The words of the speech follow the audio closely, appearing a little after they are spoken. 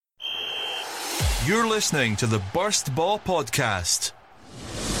You're listening to the Burst Ball Podcast.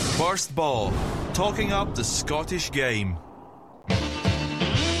 Burst Ball, talking up the Scottish game.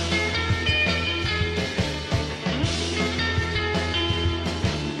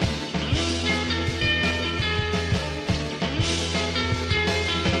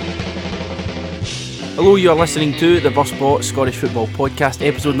 Hello, you are listening to the Burst Ball Scottish Football Podcast,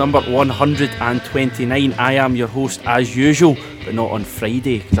 episode number 129. I am your host as usual, but not on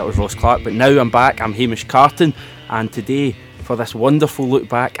Friday because that was Ross Clark. But now I'm back, I'm Hamish Carton, and today, for this wonderful look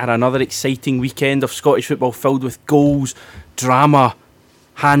back at another exciting weekend of Scottish football filled with goals, drama,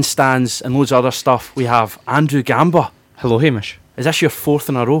 handstands, and loads of other stuff, we have Andrew Gamba. Hello, Hamish. Is this your fourth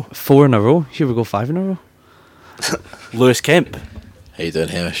in a row? 4 in a row. Here we go, 5 in a row. Lewis Kemp. How you doing,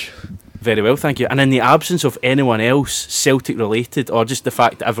 Hamish? Very well, thank you. And in the absence of anyone else Celtic related, or just the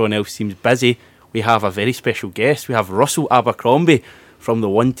fact that everyone else seems busy, we have a very special guest. We have Russell Abercrombie from the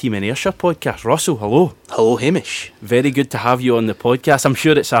One Team in Ayrshire podcast. Russell, hello. Hello, Hamish. Very good to have you on the podcast. I'm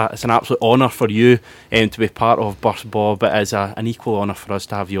sure it's an absolute honour for you to be part of Burst Ball, but it's an equal honour for us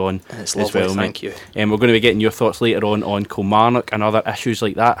to have you on it's as lovely, well, mate. thank you. We're going to be getting your thoughts later on Kilmarnock and other issues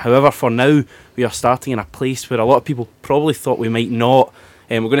like that. However, for now, we are starting in a place where a lot of people probably thought we might not.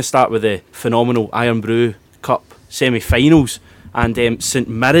 We're going to start with the phenomenal Iron Brew Cup semi-finals, and St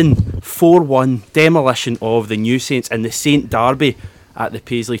Mirren 4-1 demolition of the New Saints in the Saint Derby at the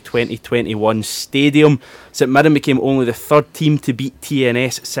Paisley 2021 Stadium. St Mirren became only the third team to beat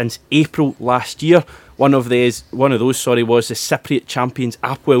TNS since April last year. One of those was the Cypriot champions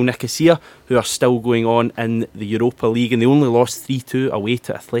Apoel Nicosia, who are still going on in the Europa League, and they only lost 3-2 away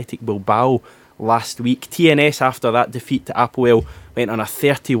to Athletic Bilbao last week. TNS, after that defeat to Apoel, went on a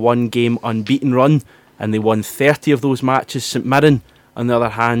 31-game unbeaten run, and they won 30 of those matches. St Mirren, on the other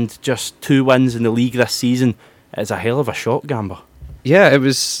hand, just 2 wins in the league this season. It's a hell of a shock, Gamba. Yeah, it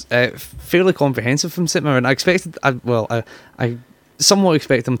was fairly comprehensive from St Mirren. I somewhat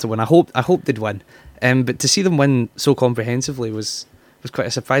expected them to win. I hoped they'd win, but to see them win so comprehensively was quite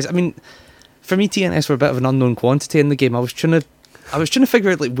a surprise. I mean, for me, TNS were a bit of an unknown quantity in the game. I was trying to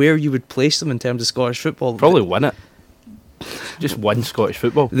figure out like where you would place them in terms of Scottish football. Probably win it. Just win Scottish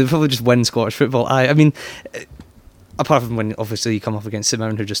football. They probably just win Scottish football. I mean, apart from when obviously you come up against St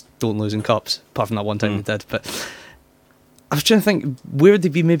Mirren, who just don't lose in cups. Apart from that one time they did, but I was trying to think, where would they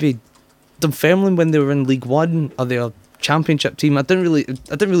be? Maybe Dunfermline when they were in League One. Are they a Championship team? I didn't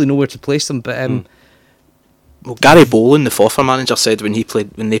really know where to place them, but Well, Gary Boland, the Forfar manager, said when they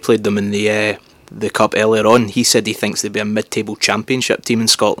played them in the cup earlier on, he said he thinks they'd be a mid-table Championship team in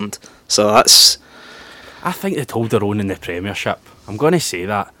Scotland. So that's... I think they'd hold their own in the Premiership. I'm going to say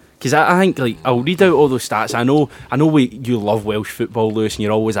that. Because I think, like, I'll read out all those stats. I know you love Welsh football, Lewis, and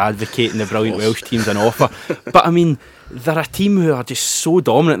you're always advocating the brilliant Welsh teams on offer. But, I mean, they're a team who are just so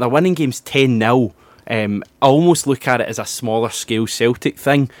dominant. They're winning games 10-0. I almost look at it as a smaller scale Celtic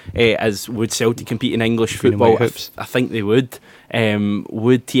thing. As would Celtic compete in English football? I think they would.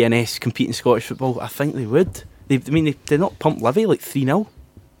 Would TNS compete in Scottish football? I think they would. They did not pump Livy like 3-0.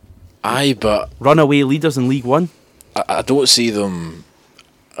 Aye, but Runaway leaders in League One. I don't see them.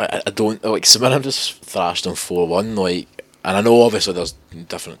 I don't like. St Mirren just thrashed them 4-1. Like, and I know obviously there's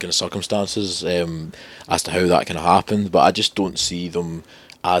different kind of circumstances as to how that can happen, but I just don't see them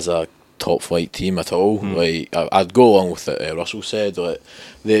as a top flight team at all. Like, I'd go along with what Russell said. Like,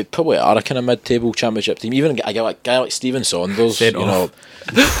 they probably are a kind of mid-table Championship team. Even a guy like Stephen Saunders, is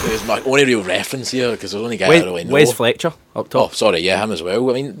my only real reference here because there's only guy I really know. Wes Fletcher up top. Oh, sorry, yeah, him as well.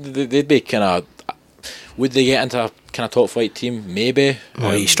 I mean, they'd be kind of. Would they get into a kind of top flight team? Maybe.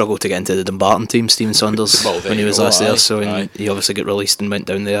 Well, he struggled to get into the Dumbarton team, Stephen Saunders, when he was last there. So he obviously got released and went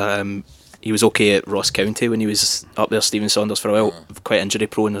down there. He was okay at Ross County when he was up there, Stephen Saunders, for a while. Quite injury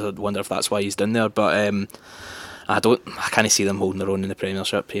prone. I wonder if that's why he's down there. But I can't see them holding their own in the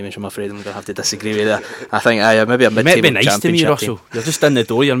Premiership. Hamish, I'm afraid I'm going to have to disagree with that. I think maybe a mid-table be nice Championship to me, Russell. team. You're just in the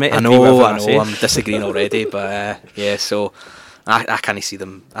door. You're meant to I agree with know. what I say. I'm disagreeing already, but yeah. So I can't see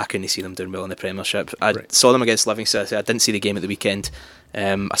them. I couldn't see them doing well in the Premiership. I saw them against Livingston. I didn't see the game at the weekend.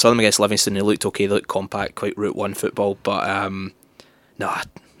 I saw them against Livingston. They looked okay. They looked compact, quite Route 1 football. But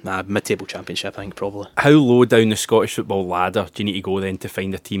mid-table Championship, I think, probably. How low down the Scottish football ladder do you need to go then to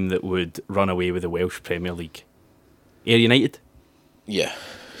find a team that would run away with the Welsh Premier League? Ayr United? Yeah.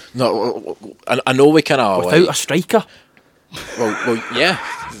 No, I know we kind of without a striker. Well, yeah.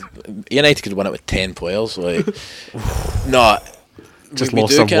 United could win it with 10 players. Like, no, just we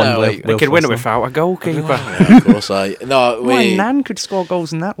lost do some kinda, one. like, We could win it without a goalkeeper. Yeah, of course, Nan could score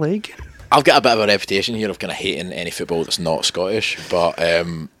goals in that league. I've got a bit of a reputation here of kind of hating any football that's not Scottish, but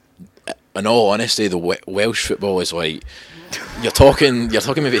in all honesty, the Welsh football is like you're talking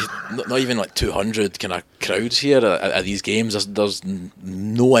maybe not even like 200 kind of crowds here at these games. There's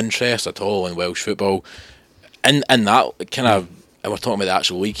no interest at all in Welsh football, and that kind of. And we're talking about the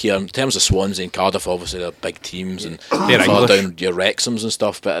actual league here. In terms of Swansea and Cardiff, obviously they're big teams and further down your Wrexhams and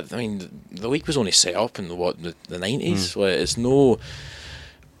stuff. But I mean, the league was only set up in the 90s. So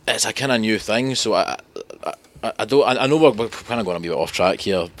it's a kind of new thing. So I know we're kind of going to be off track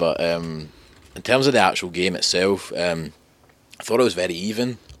here, but in terms of the actual game itself, I thought it was very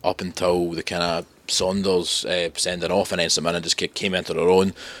even up until the kind of Saunders sending off, and then St Mirren just came into their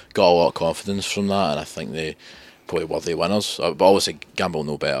own, got a lot of confidence from that, and I think they probably worthy winners. But obviously Gamble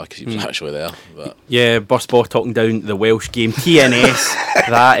know better because he was actually there. But. Yeah, Burstball talking down the Welsh game. TNS,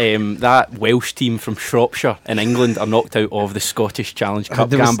 that Welsh team from Shropshire in England are knocked out of the Scottish Challenge Cup,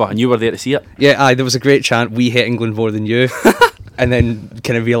 Gamba, and you were there to see it. Yeah, there was a great chant, "We hate England more than you." And then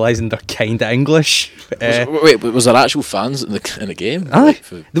kind of realising they're kind of English. Was there actual fans in the game? Aye.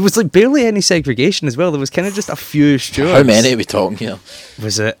 There was like barely any segregation as well. There was kind of just a few stewards. How many are we talking here?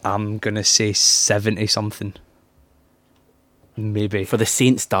 Was it, I'm going to say 70 something. Maybe. For the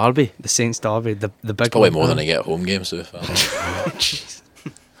Saints Derby. The Saints Derby, the big probably one. More than I get at home games, to be fair.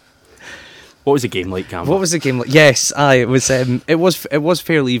 What was the game like, Gamba? What was the game like? Yes, it was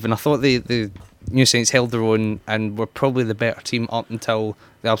fairly even. I thought the New Saints held their own and were probably the better team up until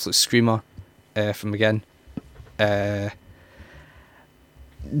the absolute screamer from again. I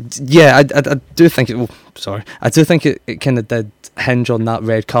do think it. I do think it kind of did hinge on that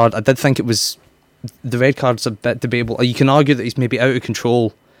red card. I did think it was. The red card's a bit debatable. You can argue that he's maybe out of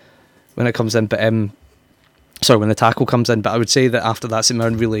control when it comes in, but when the tackle comes in. But I would say that after that, St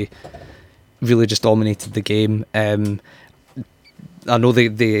Mirren really just dominated the game. I know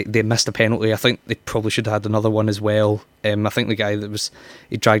they missed a penalty. I think they probably should have had another one as well. I think the guy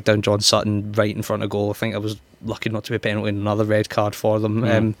he dragged down John Sutton right in front of goal. I think I was lucky not to be a penalty and another red card for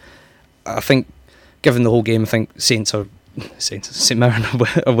them. I think, given the whole game, I think St Mirren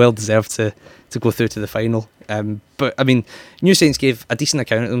are well deserved to go through to the final. But I mean, New Saints gave a decent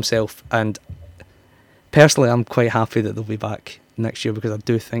account of themselves, and personally, I'm quite happy that they'll be back next year because I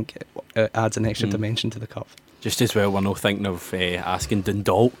do think it adds an extra dimension to the cup. Just as well, we're not thinking of asking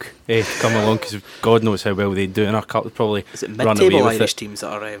Dundalk to come along because God knows how well they do in our cup. Probably is it mid-table Irish teams that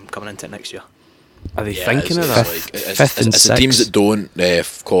are coming into it next year? Are they thinking of that? It's the teams that don't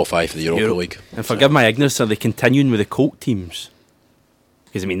qualify for the Europa League. And forgive my ignorance, are they continuing with the Colt teams?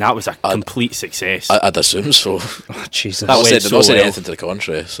 Because I mean that was a complete success. I'd assume so. Oh Jesus! They've not said anything to the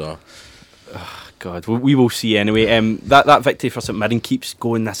contrary. So, God, we will see anyway. That victory for St Mirren keeps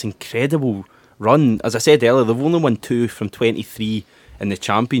going this incredible run. As I said earlier, they've only won 2 from 23 in the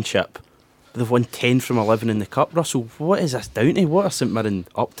Championship. But they've won 10 from 11 in the Cup. Russell, what is this down to? What are St Mirren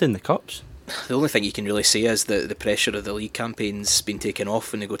up to in the Cups? The only thing you can really say is that the pressure of the league campaign's been taken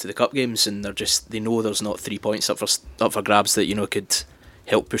off when they go to the Cup games, and they know there's not 3 points up for grabs that could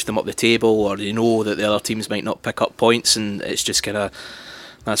help push them up the table, or they know that the other teams might not pick up points, and it's just kind of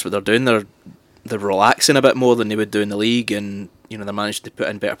that's what they're doing. They're relaxing a bit more than they would do in the league, and they're managing to put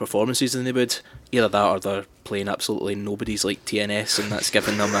in better performances than they would. Either that, or they're playing absolutely nobodies like TNS, and that's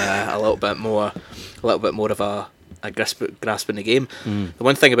giving them a little bit more of a grasp in the game. The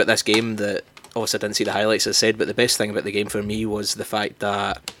one thing about this game that obviously I didn't see the highlights, as I said, but the best thing about the game for me was the fact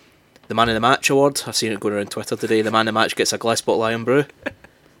that the Man of the Match award, I've seen it going around Twitter today, the Man of the Match gets a glass bottle of Iron Brew,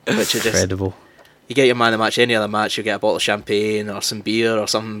 which is just incredible. You get your Man of the Match any other match, you get a bottle of champagne or some beer or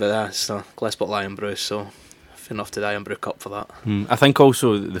something, but that's a glass bottle of Iron Brew, so fair enough to the Iron Brew Cup for that. I think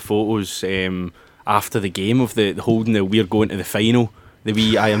also the photos after the game of the holding the "We're going to the final," the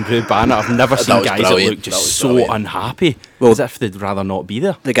wee Iron Brew banner, I've never seen guys that look just so unhappy, as if they'd rather not be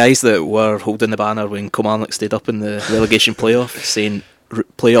there. The guys that were holding the banner when Kilmarnock stayed up in the relegation playoff saying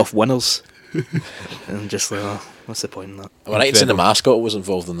playoff winners and just like, what's the point in that? Well, right, the mascot was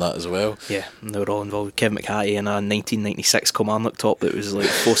involved in that as well. Yeah, and they were all involved. Kevin McHattie in a 1996 Kilmarnock top that was like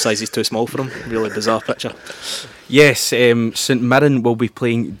 4 sizes too small for him. Really bizarre picture. Yes, St Mirren will be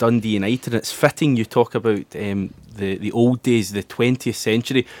playing Dundee United, and it's fitting you talk about the old days, the 20th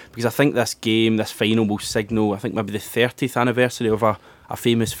century, because I think this final will signal, I think maybe the 30th anniversary of a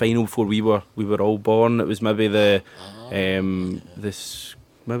famous final before we were all born. It was maybe the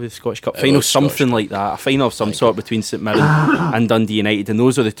Scottish Cup final, something like that, a final of some sort between St Mirren and Dundee United, and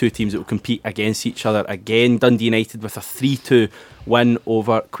those are the two teams that will compete against each other again. Dundee United with a 3-2 win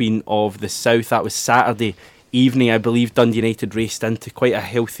over Queen of the South. That was Saturday evening, I believe Dundee United raced into quite a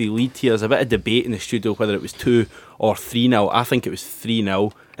healthy lead here. There's a bit of debate in the studio whether it was 2 or 3-0. I think it was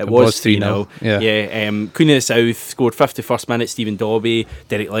 3-0. It was 3-0. Yeah. Queen of the South scored 51st minute. Stephen Dobby,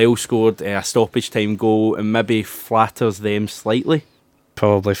 Derek Lyle scored a stoppage time goal, and maybe flatters them slightly.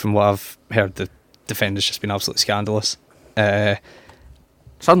 Probably, from what I've heard, the defenders just been absolutely scandalous.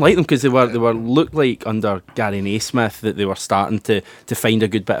 It's unlike them because they were looked like under Gary Naismith that they were starting to find a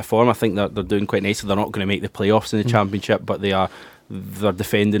good bit of form. I think they're doing quite nicely. They're not going to make the playoffs in the Championship, but they're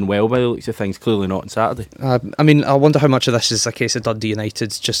defending well by the looks of things. Clearly not on Saturday. I mean, I wonder how much of this is a case of Dundee United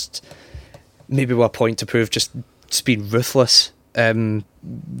just maybe with a point to prove, just being ruthless.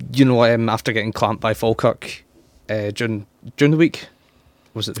 After getting clamped by Falkirk during the week,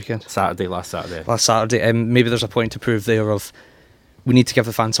 was it the weekend? Last Saturday. Last Saturday. Maybe there's a point to prove there of, we need to give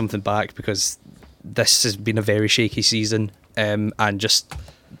the fans something back because this has been a very shaky season, and just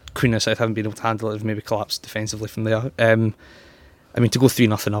Queen of the South haven't been able to handle it. They've maybe collapsed defensively from there. I mean, to go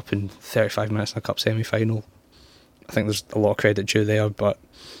 3-0 up in 35 minutes in a cup semi-final, I think there's a lot of credit due there, but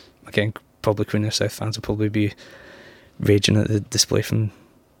again, probably Queen of the South fans will probably be raging at the display from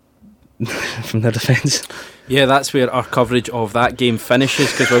their defence. Yeah, that's where our coverage of that game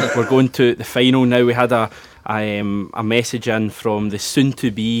finishes, because we're going to the final now. We had a message in from the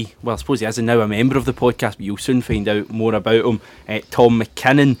soon-to-be, well, I suppose he is now a member of the podcast, but you'll soon find out more about him, Tom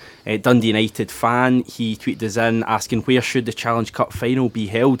McKinnon, Dundee United fan. He tweeted us in asking, where should the Challenge Cup final be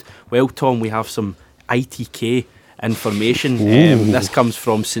held? Well, Tom, we have some ITK information. This comes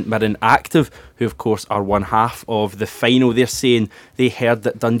from St Mirren Active, who of course are one half of the final. They're saying they heard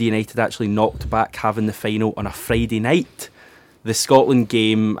that Dundee United actually knocked back having the final on a Friday night. The Scotland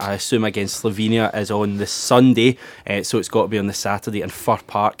game, I assume, against Slovenia is on the Sunday, so it's got to be on the Saturday, and Fir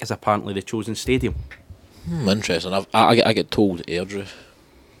Park is apparently the chosen stadium. Interesting. I get told Airdrie.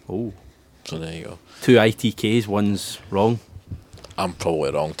 Oh. So there you go. 2 ITKs, one's wrong. I'm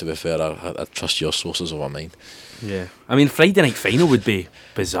probably wrong, to be fair. I trust your sources over mine. Yeah. I mean, Friday night final would be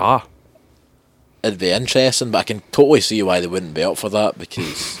bizarre. It'd be interesting, but I can totally see why they wouldn't be up for that,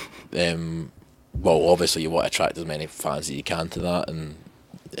 because... well, obviously you want to attract as many fans as you can to that, and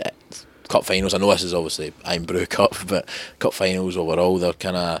cup finals, I know this is obviously Iron Brew Cup, but cup finals overall, they're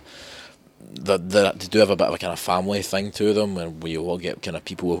kind of, they do have a bit of a kind of family thing to them, and we all get kind of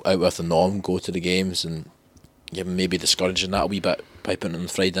people out with the norm go to the games, and you're maybe discouraging that a wee bit by putting it on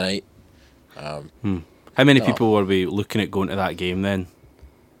Friday night. How many people were we looking at going to that game then?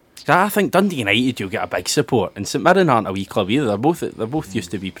 I think Dundee United, you'll get a big support, and St Mirren aren't a wee club either. They're both used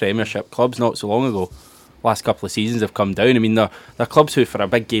to be Premiership clubs not so long ago. Last couple of seasons have come down. I mean, they're clubs who, for a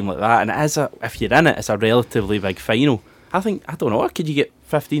big game like that, and it is if you're in it, it's a relatively big final. I don't know, could you get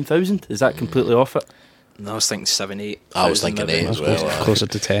 15,000? Is that completely off it? No, I was thinking 7-8. I was thinking 8 as well. Closer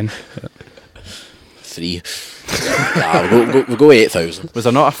to 10. 3. We'll go 8,000. Was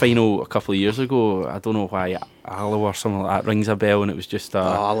there not a final a couple of years ago? I don't know why, Alloa or something like that rings a bell, and it was just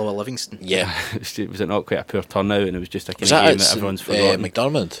Alloa Livingston. Yeah. Was it not quite a poor turnout, and it was just a kind of game that everyone's forgotten?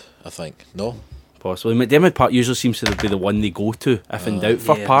 McDermott, I think. No? Possibly. McDermott Park usually seems to be the one they go to if in doubt.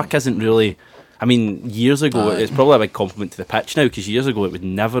 Fir Park isn't really... I mean, years ago, it's probably a big compliment to the pitch now, because years ago it would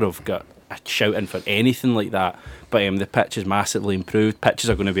never have got a shout in for anything like that. But the pitch is massively improved. Pitches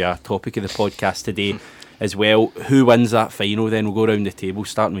are going to be a topic of the podcast today as well. Who wins that final then? We'll go around the table,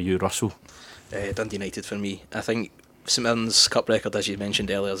 starting with you, Russell. Dundee United for me. I think St Mirren's cup record, as you mentioned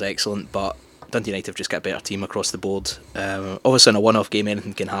earlier, is excellent, but Dundee United have just got a better team across the board. Obviously in a one-off game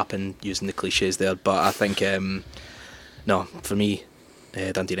anything can happen, using the cliches there, but I think for me,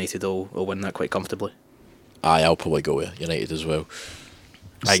 Dundee United will win that quite comfortably. I'll probably go with United as well.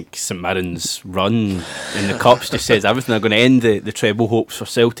 I think St Mirren's run in the Cups just says everything. They're going to end the treble hopes for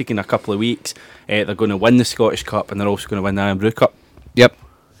Celtic in a couple of weeks. They're going to win the Scottish Cup, and they're also going to win the Iron Brew Cup. Yep.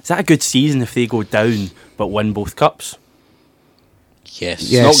 Is that a good season if they go down but win both cups? Yes.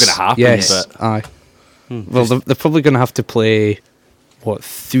 It's not going to happen. Yes. But Aye. Well, they're probably going to have to play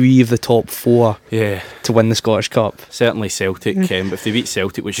 3 of the top 4 to win the Scottish Cup. Certainly Celtic, but if they beat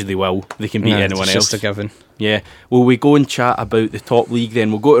Celtic, which they will, they can beat anyone else. It's just a given. Yeah. Will we go and chat about the top league then?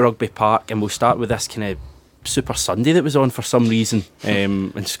 We'll go to Rugby Park, and we'll start with this kind of Super Sunday that was on for some reason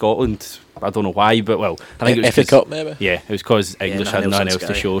in Scotland. I don't know why, but I think it was FA Cup maybe. Yeah, it was because English had nothing else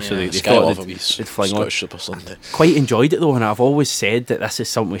to show, so they Sky thought they'd fling on. Super Sunday. Quite enjoyed it though, and I've always said that this is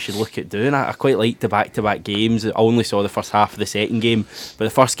something we should look at doing. I quite liked the back-to-back games. I only saw the first half of the second game, but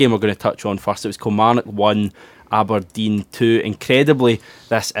the first game we're going to touch on first, it was Kilmarnock 1, Aberdeen 2. Incredibly,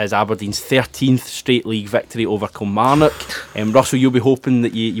 this is Aberdeen's 13th straight league victory over Kilmarnock. Russell, you'll be hoping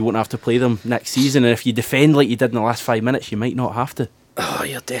that you won't have to play them next season, and if you defend like you did in the last 5 minutes, you might not have to. Oh,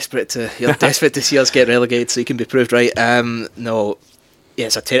 you're desperate to see us get relegated so you can be proved right. No, yeah,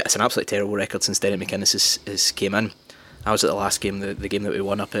 it's an absolutely terrible record since Derek McInnes has came in. I was at the last game, the game that we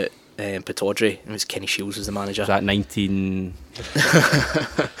won up at Pittodrie, and it was Kenny Shields was the manager. Was that 19?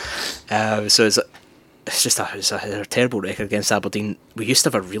 So it's a terrible record against Aberdeen. We used to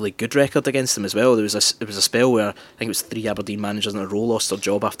have a really good record against them as well. There was a spell where I think it was 3 Aberdeen managers in a row lost their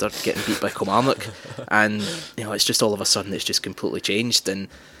job after getting beat by Kilmarnock, and it's just all of a sudden it's just completely changed. And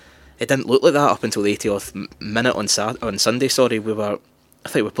it didn't look like that up until the 80th minute on Sunday. I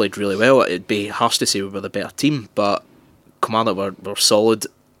think we played really well. It'd be harsh to say we were the better team, but Kilmarnock were solid.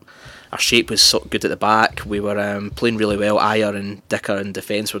 Our shape was so good at the back. We were playing really well. Ayer and Dicker in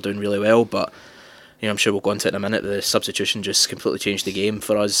defence were doing really well, but I'm sure we'll go into it in a minute. The substitution just completely changed the game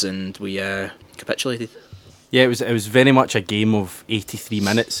for us, and we capitulated. Yeah, it was very much a game of 83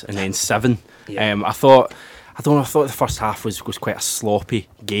 minutes and then 7. Yeah. I thought the first half was quite a sloppy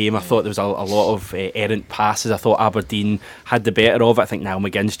game. I thought there was a lot of errant passes. I thought Aberdeen had the better of it. I think Niall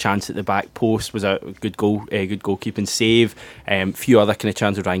McGinn's chance at the back post was a good goal, good goalkeeping save. Few other kind of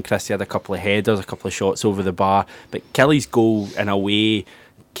chances. Ryan Christie had a couple of headers, a couple of shots over the bar. But Kelly's goal in a way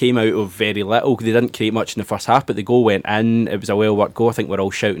came out of very little. They didn't create much in the first half, but the goal went in. It was a well worked goal. I think we're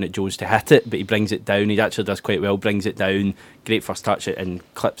all shouting at Jones to hit it, but he brings it down. He actually does quite well, brings it down, great first touch it and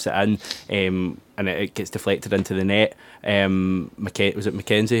clips it in, and it gets deflected into the net. Was it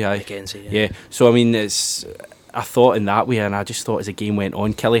Mackenzie? Aye. Mackenzie, yeah. So I mean, I thought in that way, and I just thought as the game went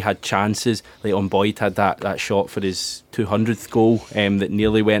on, Kelly had chances. Like on Boyd had that shot for his 200th goal that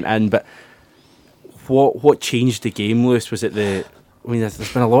nearly went in. But what changed the game, Lewis? Was it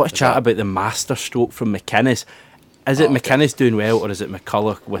there's been a lot of chat about the master stroke from McInnes. Is it McInnes doing well, or is it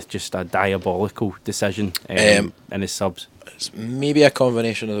McCulloch with just a diabolical decision in his subs? It's maybe a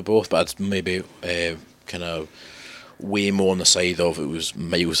combination of the both, but it's maybe kind of way more on the side of it was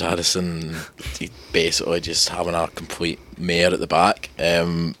Miles Addison basically just having a complete mare at the back.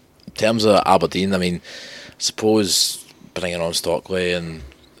 In terms of Aberdeen, I mean, I suppose bringing on Stockley and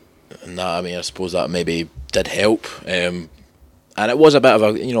that, I mean, I suppose that maybe did help. And it was a bit of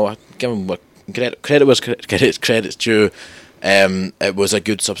a, give him credit was credit's due. It was a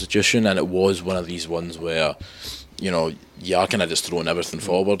good substitution, and it was one of these ones where, you are kind of just throwing everything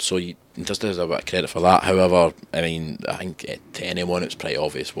forward, so you just deserve a bit of credit for that. However, I mean, I think to anyone it's pretty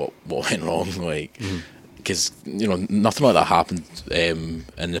obvious what went wrong, because nothing like that happened in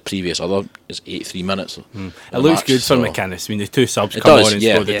the previous other 83 minutes. It looks good for McInnes. I mean, the 2 subs come on and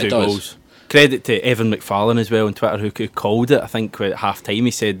score the 2 goals. Credit to Evan McFarlane as well on Twitter, who called it. I think at half time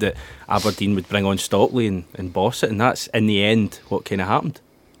he said that Aberdeen would bring on Stockley and boss it, and that's in the end what kind of happened.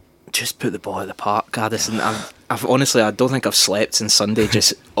 Just put the ball at the park, Addison. I've honestly, I don't think I've slept since Sunday.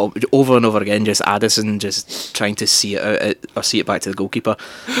 Just over and over again, just Addison just trying to see it out or see it back to the goalkeeper.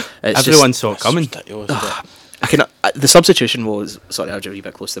 Everyone saw it coming. The substitution was, sorry, I'll just be a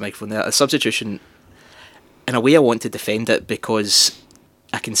bit close to the microphone there. The substitution, in a way, I want to defend it because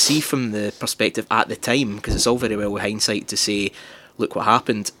I can see from the perspective at the time, because it's all very well with hindsight to say, look what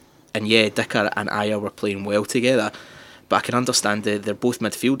happened. And yeah, Dicker and Ayer were playing well together, but I can understand they're both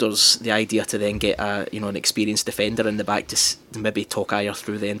midfielders. The idea to then get an experienced defender in the back to maybe talk Ayer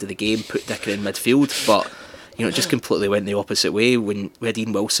through the end of the game, put Dicker in midfield, but it just completely went the opposite way when we had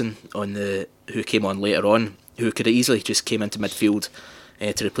Ian Wilson who came on later on, who could have easily just came into midfield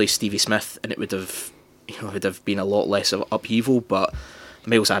to replace Stevie Smith, and it would have been a lot less of upheaval. But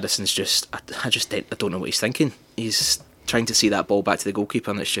Miles Addison's just, I don't know what he's thinking. He's trying to see that ball back to the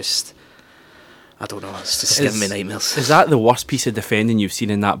goalkeeper, and it's just, I don't know, it's just giving me nightmares. Is that the worst piece of defending you've seen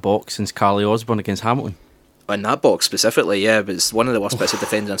in that box since Carly Osborne against Hamilton? In that box specifically, yeah, but it's one of the worst bits of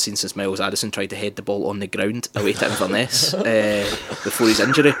defending I've seen since Miles Addison tried to head the ball on the ground away to Inverness before his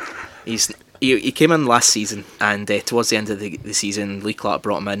injury. He came in last season, and towards the end of the season, Lee Clark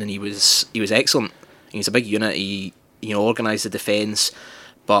brought him in, and he was excellent. He's a big unit. He organised the defence,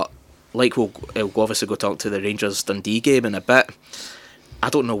 but like we'll obviously go talk to the Rangers Dundee game in a bit. I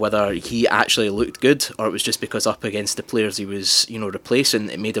don't know whether he actually looked good, or it was just because up against the players he was replacing,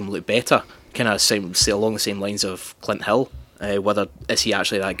 it made him look better. Kind of say along the same lines of Clint Hill. Whether is he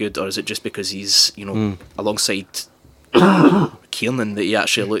actually that good, or is it just because he's alongside Kiernan that he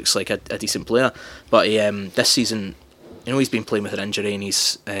actually looks like a decent player? But this season, he's been playing with an injury, and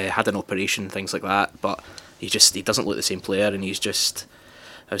he's had an operation and things like that. But he doesn't look the same player, and it was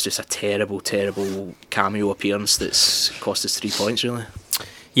just a terrible cameo appearance that's cost us 3 points really.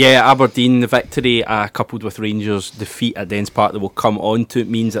 Yeah, Aberdeen, the victory coupled with Rangers' defeat at Dens Park that we'll come on to,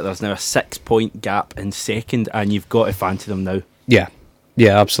 means that there's now a 6 point gap in second, and you've got to fancy them now. Yeah,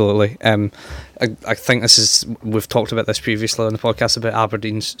 Yeah, absolutely. I think we've talked about this previously on the podcast about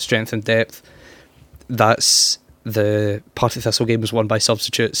Aberdeen's strength and depth. That's the Partick Thistle game was won by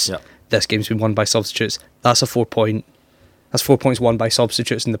substitutes. Yep. This game's been won by substitutes. That's 4 points won by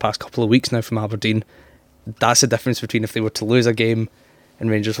substitutes in the past couple of weeks now from Aberdeen. That's the difference between if they were to lose a game and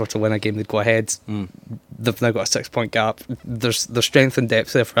Rangers were to win a game, they'd go ahead. They've now got a 6-point gap. There's strength and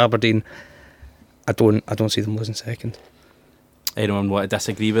depth there for Aberdeen. I don't see them losing second. Anyone want to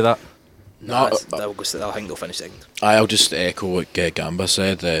disagree with that? No, I think they'll finish second. I'll just echo what Gamba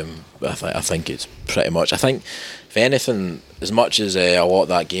said. I think it's pretty much. I think, if anything, as much as a lot of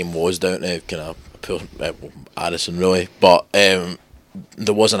that game was down to kind of Addison, really, but there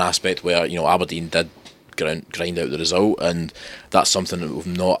was an aspect where Aberdeen did grind out the result, and that's something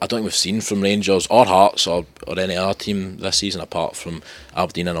that I don't think we've seen from Rangers or Hearts or any other team this season apart from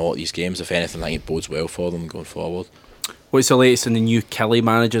Aberdeen in a lot of these games. If anything, I think it bodes well for them going forward. What's the latest in the new Kelly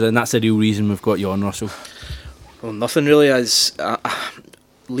manager? And that's the real reason we've got you on, Russell. Well, nothing really. As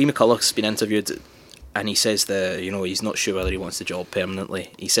Lee McCulloch's been interviewed, and he says that he's not sure whether he wants the job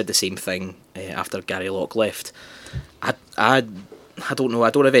permanently. He said the same thing after Gary Locke left. I don't know. I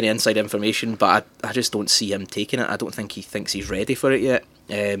don't have any inside information, but I just don't see him taking it. I don't think he thinks he's ready for it yet.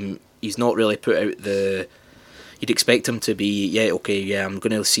 He's not really put out the. You'd expect him to be, I'm going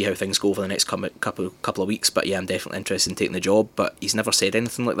to see how things go over the next couple of weeks, but I'm definitely interested in taking the job. But he's never said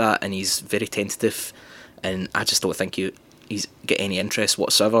anything like that, and he's very tentative, and I just don't think he's got any interest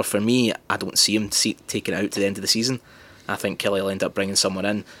whatsoever. For me, I don't see him taking it out to the end of the season. I think Kelly will end up bringing someone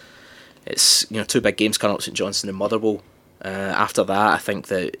in. It's 2 big games coming up, St Johnston and Motherwell. After that, I think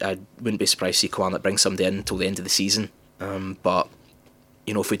that I wouldn't be surprised to see Kilmarnock bring somebody in until the end of the season. But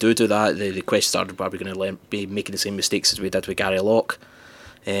if we do that, the question started: are we going to be making the same mistakes as we did with Gary Locke?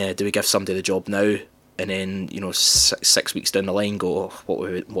 Do we give somebody the job now, and then 6 weeks down the line go,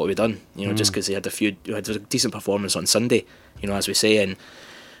 what have we done? Just because they had a decent performance on Sunday, as we say, and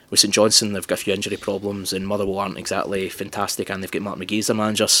with St Johnston they've got a few injury problems, and Motherwell aren't exactly fantastic, and they've got Mark McGee as their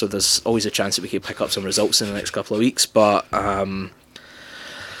manager, so there's always a chance that we could pick up some results in the next couple of weeks. But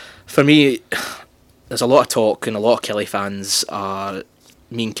for me, there's a lot of talk, and a lot of Kelly fans are.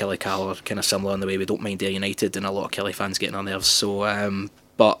 Me and Kelly Cal are kind of similar in the way we don't mind Ayr United, and a lot of Kelly fans getting on nerves. So,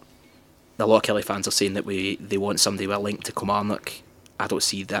 but a lot of Kelly fans are saying that they want somebody with a link to Kilmarnock. I don't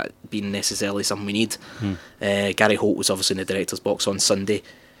see that being necessarily something we need. Gary Holt was obviously in the director's box on Sunday,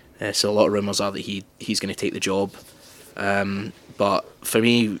 so a lot of rumours are that he's going to take the job. But for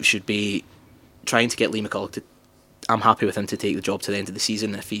me, we should be trying to get Lee McCulloch to. I'm happy with him to take the job to the end of the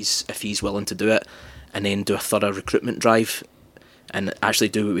season if he's willing to do it, and then do a thorough recruitment drive. And actually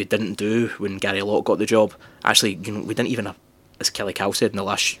do what we didn't do when Gary Locke got the job. Actually, we didn't even, as Kelly Cow said in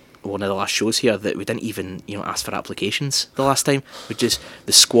one of the last shows here, that we didn't even ask for applications the last time. We just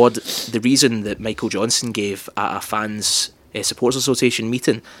the squad. The reason that Michael Johnston gave at a fans supporters association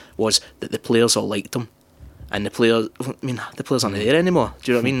meeting was that the players all liked him, and the players aren't there anymore.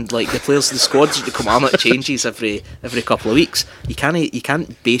 Do you know what I mean? Like the squads, the Kilmarnock changes every couple of weeks. You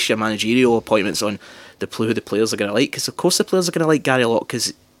can't base your managerial appointments on who the players are going to like, because of course the players are going to like Gary Locke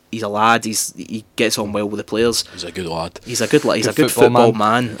because he's a lad. He gets on well with the players. He's a good lad. He's a good football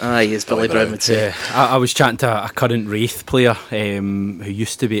man. Aye, as Billy Brown would say. I was chatting to a current Wraith player who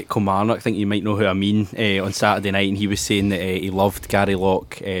used to be at Kilmarnock. I think you might know who I mean. On Saturday night, and he was saying that he loved Gary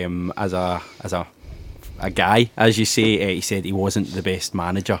Locke as a guy, as you say. He said he wasn't the best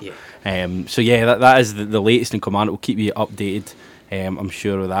manager. Yeah. That is the latest in Kilmarnock. We'll keep you updated. I'm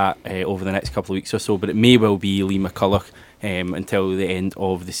sure of that over the next couple of weeks or so, but it may well be Lee McCulloch until the end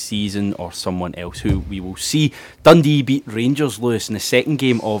of the season, or someone else who we will see. Dundee beat Rangers, Lewis, in the second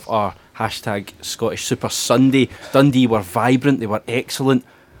game of our #Scottish Super Sunday. Dundee were vibrant, they were excellent.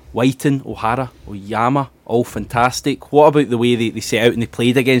 Whiten, O'Hara, Oyama, all fantastic. What about the way they set out and they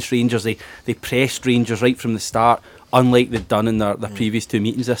played against Rangers? They pressed Rangers right from the start, unlike they'd done in their previous 2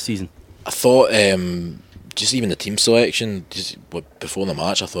 meetings this season. I thought just even the team selection before the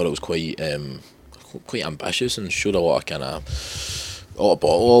match, I thought it was quite ambitious and showed a lot of bottle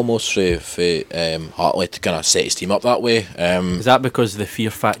almost for Hartley to kind of set his team up that way. Is that because the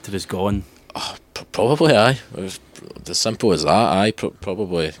fear factor is gone? Probably, aye. As simple as that, aye.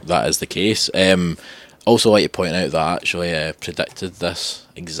 Probably that is the case. Also, like to point out that I actually predicted this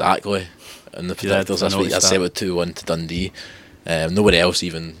exactly in the predictors this week. I said it 2-1 to Dundee. Nobody else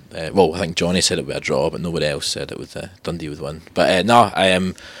even. I think Johnny said it would be a draw, but nobody else said it would. Dundee would win. But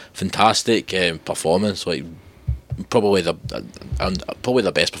fantastic performance. Like probably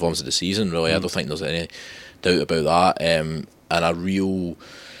the best performance of the season. Really, I don't think there's any doubt about that. And a real,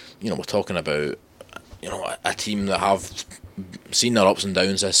 we're talking about a team that have seen their ups and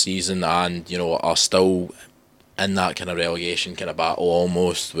downs this season, and are still in that kind of relegation kind of battle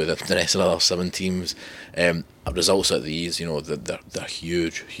almost with the rest of the other 7 teams. Results like these, they're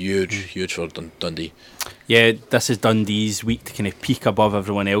huge for Dundee. Yeah, this is Dundee's week to kind of peak above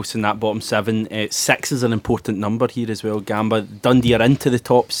everyone else in that bottom 7. 6 is an important number here as well, Gamba. Dundee are into the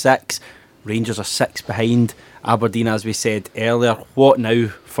top 6. Rangers are 6 behind. Aberdeen, as we said earlier. What now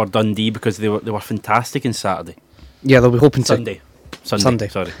for Dundee? Because they were fantastic on Saturday. Yeah, they'll be hoping Sunday.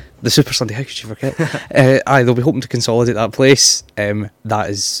 Sorry. The Super Sunday, how could you forget? They'll be hoping to consolidate that place. That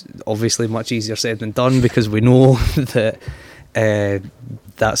is obviously much easier said than done, because we know that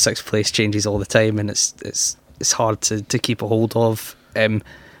that 6th place changes all the time, and it's hard to keep a hold of. I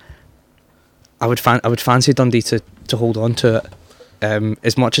would fancy Dundee to hold on to it.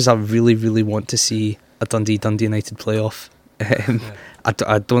 As much as I really want to see a Dundee United playoff,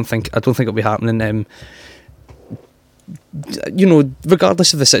 I don't think it'll be happening.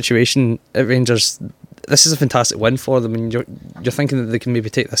 Regardless of the situation at Rangers, this is a fantastic win for them, and you're thinking that they can maybe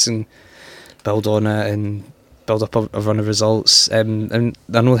take this and build on it and build up a run of results. And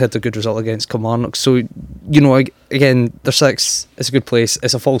I know they had a good result against Kilmarnock, so again, they're 6. It's a good place.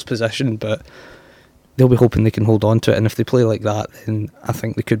 It's a false position, but they'll be hoping they can hold on to it, and if they play like that, then I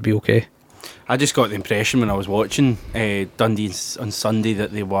think they could be okay. I just got the impression when I was watching Dundee on Sunday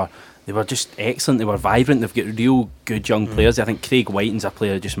that they were just excellent. They were vibrant. They've got real good young players. I think Craig Whiting's a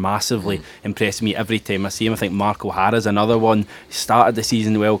player who just massively impressed me every time I see him. I think Mark O'Hara's another one. He started the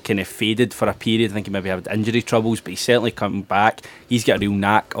season well, kind of faded for a period. I think he maybe had injury troubles, but he's certainly come back. He's got a real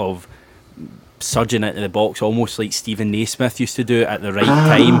knack of surging into the box, almost like Stephen Naismith used to do it at the right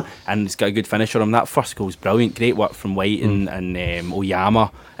time, and he's got a good finish on him. That first goal's brilliant. Great work from Whiting and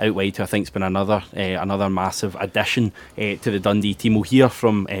Oyama out wide, who I think's been another massive addition to the Dundee team. We'll hear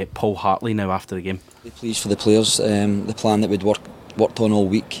from Paul Hartley now after the game. Really pleased for the players. The plan that we'd worked on all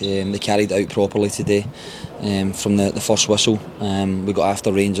week, they carried it out properly today. From the first whistle, we got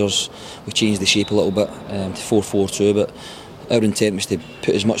after Rangers. We changed the shape a little bit to 4-4-2, but our intent was to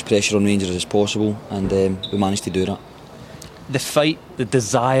put as much pressure on Rangers as possible, and we managed to do that. The fight, the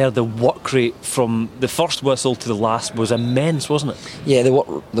desire, the work rate from the first whistle to the last was immense, wasn't it? Yeah, the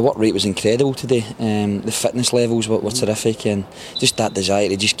work rate was incredible today. The fitness levels were terrific, and just that desire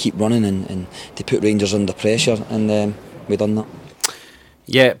to just keep running and to put Rangers under pressure, and we done that.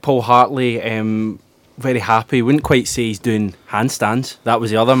 Yeah, Paul Hartley, very happy. Wouldn't quite say he's doing handstands. That was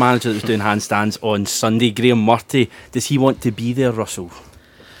the other manager that was doing handstands on Sunday. Graham Murty, does he want to be there, Russell?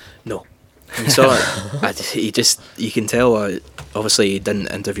 No. You saw it. You can tell. Obviously, he didn't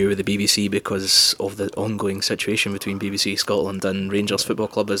interview with the BBC because of the ongoing situation between BBC Scotland and Rangers Football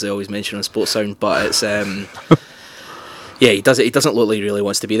Club, as they always mention on Sports Sound. But it's yeah, he doesn't look like he really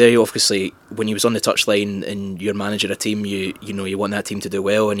wants to be there. He obviously, when he was on the touchline and you're managing a team, you want that team to do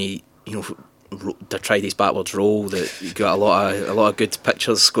well, and he tried his backwards roll. That you got a lot of good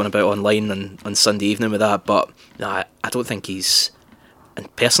pictures going about online on Sunday evening with that. But I don't think he's.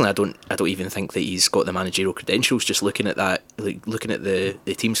 And personally, I don't even think that he's got the managerial credentials. Just looking at that, looking at the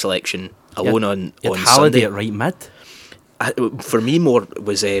team selection alone on Halliday Sunday at right mid. For me, more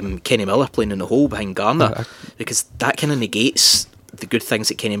was Kenny Miller playing in the hole behind Garner, because that kind of negates the good things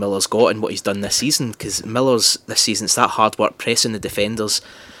that Kenny Miller's got and what he's done this season. Because Miller's this season, it's that hard work, pressing the defenders.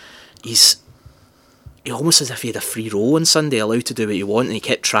 He almost as if he had a free roll on Sunday, allowed to do what he wanted, and he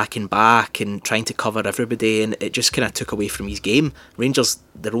kept tracking back and trying to cover everybody, and it just kind of took away from his game. Rangers,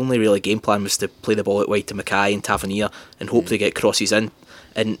 their only really game plan was to play the ball out wide to Mackay and Tavernier and hope they get crosses in.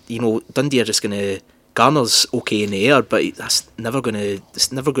 And Dundee are just going to. Garner's okay in the air, but it's never going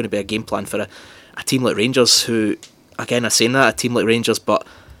to be a game plan for a team like Rangers, who, again, I'm saying that, a team like Rangers, but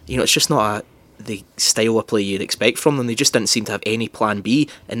it's just not the style of play you'd expect from them. They just didn't seem to have any plan B,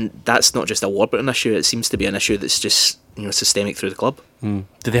 and that's not just a Warburton issue. It seems to be an issue that's just systemic through the club. Do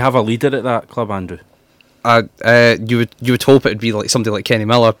they have a leader at that club, Andrew? You would hope it'd be like somebody like Kenny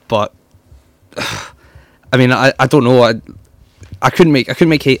Miller, but I mean, I don't know. I couldn't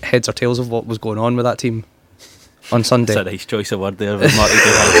make heads or tails of what was going on with that team on Sunday. That's a nice choice of word there, but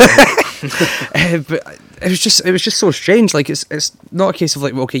it was just so strange. Like it's not a case of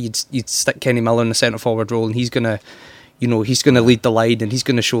like, okay, you'd stick Kenny Miller in the centre forward role and he's gonna lead the line and he's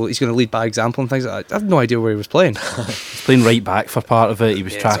gonna lead by example and things like that. I have no idea where he was playing. He's playing right back for part of it. He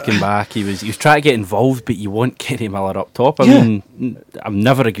was tracking back. He was trying to get involved, but you want Kenny Miller up top. I mean, I've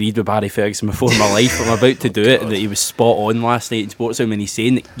never agreed with Barry Ferguson before in my life, but I'm about to do it. And that he was spot on last night in Sports Room, and he's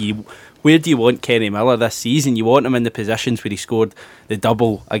saying that you where do you want Kenny Miller this season? You want him in the positions where he scored the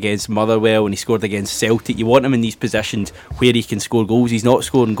double against Motherwell and he scored against Celtic. You want him in these positions where he can score goals. He's not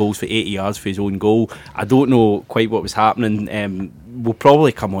scoring goals for 80 yards for his own goal. I don't know quite what was happening. We'll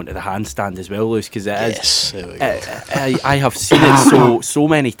probably come on to the handstand as well, Lewis, because I have seen it so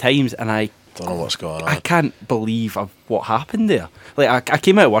many times, and I don't know what's going on. I can't believe what happened there. Like I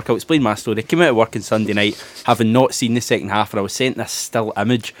came out of work, I'll explain my story. I came out of work on Sunday night having not seen the second half, and I was sent this still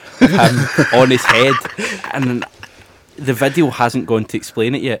image of him on his head, and the video hasn't gone to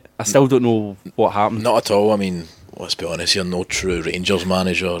explain it yet. I still don't know what happened. Not at all. I mean, let's be honest, you're no true Rangers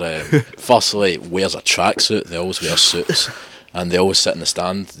manager. Firstly, wears a tracksuit. They always wear suits, and they always sit in the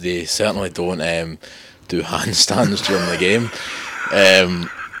stand. They certainly don't do handstands during the game.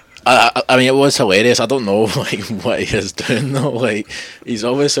 I mean, it was hilarious. I don't know what he is doing though. Like, he's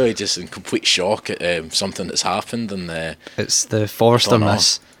obviously just in complete shock at something that's happened, and it's the Forster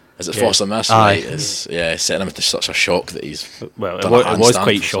miss. Is it Forster miss? Right. It's setting him into such a shock that he's. Well, it was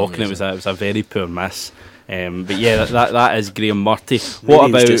quite shocking. It was a very poor miss. But yeah, that is Graham Murty.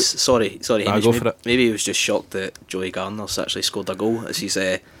 What about? Sorry, Hamish, go for it. Maybe he was just shocked that Joey Gardner's actually scored a goal as his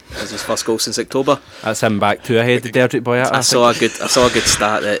first goal since October. That's him back 2 ahead of Derdrick Boy. I saw a good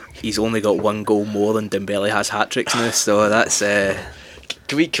stat that he's only got 1 goal more than Dembele has hat-tricks now. So that's.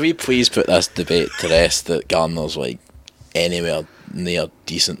 Can we please put this debate to rest that Gardner's like anywhere near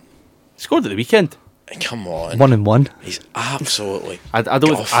decent? Scored at the weekend. Come on, 1-1. He's absolutely. I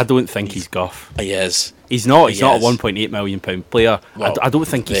don't think he's guff. He is. He's not. He's not a £1.8 million player. Well, I don't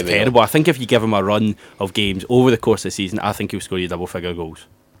think he's terrible. I think if you give him a run of games over the course of the season, I think he'll score you double-figure goals.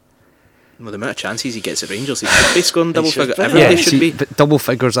 Well, the amount of chances he gets at Rangers, he should be scoring double figures. Everybody should be. But double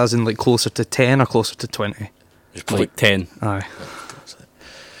figures as in like closer to 10 or closer to 20? Like 10. Aye.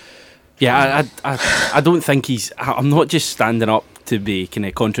 Yeah, I don't think he's. I'm not just standing up to be kind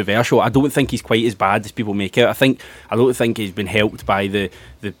of controversial. I don't think he's quite as bad as people make out. I don't think he's been helped by the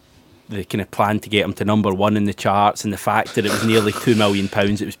kind of plan to get him to number 1 in the charts, and the fact that it was nearly £2 million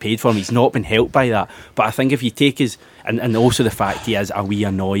it was paid for him. He's not been helped by that. But I think if you take his and also the fact he is a wee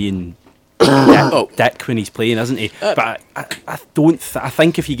annoying dick when he's playing, isn't he? But I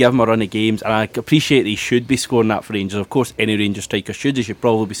think if you give him a run of games, and I appreciate that he should be scoring that for Rangers. Of course, any Rangers striker should. He should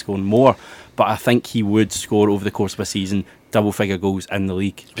probably be scoring more. But I think he would score over the course of a season double-figure goals in the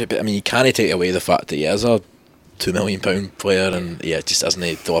league. But I mean, you can't take away the fact that he is a £2 million player, and just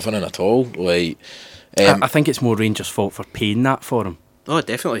isn't delivering at all. Like, I think it's more Rangers' fault for paying that for him. Oh,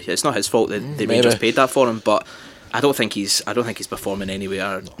 definitely, it's not his fault that the Rangers paid that for him. But I don't think he's performing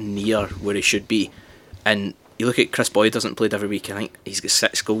anywhere near where he should be. And you look at Chris Boyd, hasn't played every week. I think he's got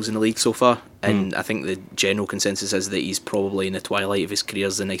 6 goals in the league so far, and I think the general consensus is that he's probably in the twilight of his career.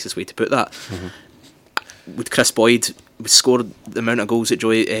 Is the nicest way to put that. Would Chris Boyd score the amount of goals that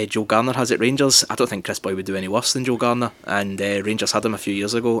Joe Garner has at Rangers? I don't think Chris Boyd would do any worse than Joe Garner, and Rangers had him a few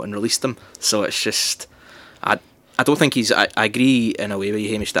years ago and released him. So it's just, I don't think he's. I agree in a way with you,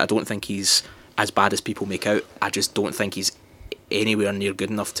 Hamish, that I don't think he's as bad as people make out. I just don't think he's anywhere near good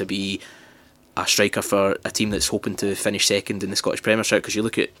enough to be a striker for a team that's hoping to finish second in the Scottish Premiership. Because you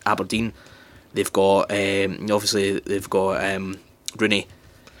look at Aberdeen, they've got obviously they've got Rooney,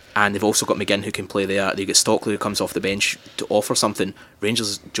 and they've also got McGinn who can play there. They've got Stockley who comes off the bench to offer something.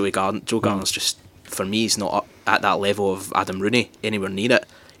 Rangers, Joe Garner's just, for me, he's not up at that level of Adam Rooney, anywhere near it.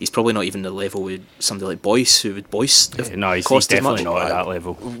 He's probably not even the level with somebody like Boyce, who would Boyce have he's cost as definitely much. not at that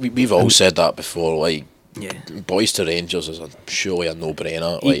level. We've all said that before. Like, Yeah. Boyce to Rangers is surely a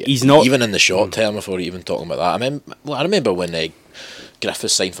no-brainer. He's not even in the short term. If we're even talking about that, I remember when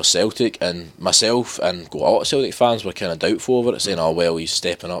Griffiths signed for Celtic, and myself and a lot of Celtic fans were kind of doubtful over it, saying, "Oh well, he's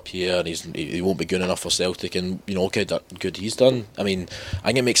stepping up here, and he won't be good enough for Celtic." And look how good he's done. I mean, I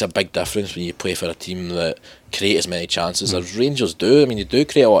think it makes a big difference when you play for a team that create as many chances as Rangers do. I mean, they do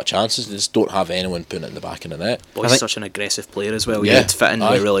create a lot of chances, they just don't have anyone putting it in the back of the net. Boy's such an aggressive player as well. He'd fit in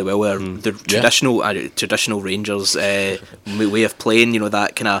really well with the traditional Rangers way of playing,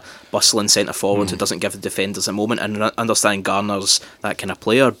 that kind of bustling centre forward who doesn't give the defenders a moment. And I understand Garner's that kind of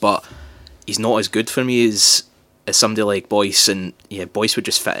player, but he's not as good for me as somebody like Boyce. And Boyce would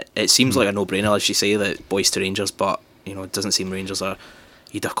just fit. It seems like a no-brainer, as you say, that Boyce to Rangers, but it doesn't seem Rangers are.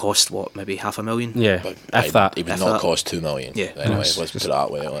 He'd have cost maybe $500,000. Yeah, but if that. He would not cost $2 million. Yeah, anyway, let's put it that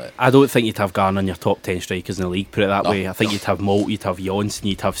way. I don't think you'd have Garner in your top 10 strikers in the league. Put it that way. I think you'd have Moult, you'd have Johnston,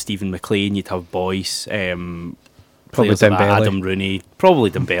 you'd have Stephen McLean, you'd have Boyce. Probably Dembele. Like Adam Rooney,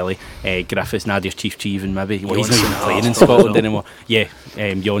 probably Dembele, Griffiths, Nadir Chief even maybe. Well, he's not even playing in Scotland anymore. Yeah,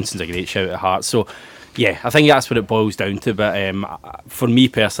 Johnston's a great shout at Hearts. So, yeah, I think that's what it boils down to. But for me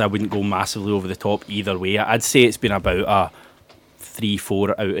personally, I wouldn't go massively over the top either way. I'd say it's been about a 3-4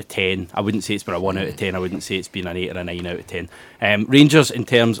 out of 10. I wouldn't say it's been a 1 out of 10. I wouldn't say it's been an 8 or a 9 out of 10. Rangers, in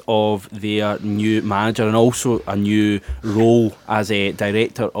terms of their new manager and also a new role as a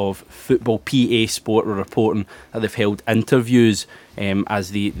director of football, PA Sport are reporting that they've held interviews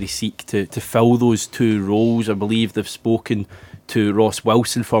as they seek to fill those two roles. I believe they've spoken to Ross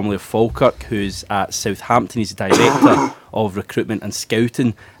Wilson, formerly of Falkirk, who's at Southampton. He's the director of recruitment and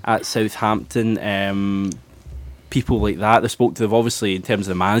scouting at Southampton. People like that they spoke to, them obviously in terms of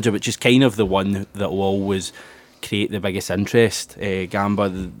the manager, which is kind of the one that will always create the biggest interest. Gamba,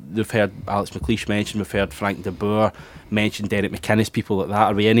 they've heard Alex McLeish mentioned, we've heard Frank de Boer mention, Derek McInnes, people like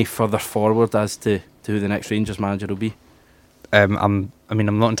that. Are we any further forward as to who the next Rangers manager will be? I'm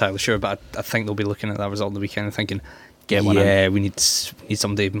not entirely sure, but I think they'll be looking at that result on the weekend and thinking, get one in. We need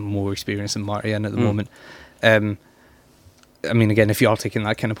somebody more experienced than Marty in at the moment. Again, if you are taking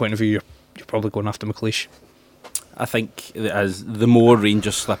that kind of point of view, you're probably going after McLeish. I think that as the more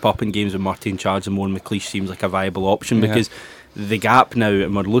Rangers slip up in games with Murty in charge, the more McLeish seems like a viable option, because the gap now,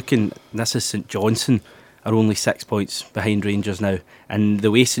 and we're looking, this is St Johnstone are only 6 points behind Rangers now, and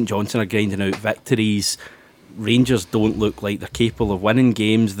the way St Johnstone are grinding out victories, Rangers don't look like they're capable of winning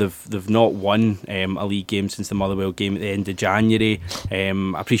games. They've not won a league game since the Motherwell game at the end of January.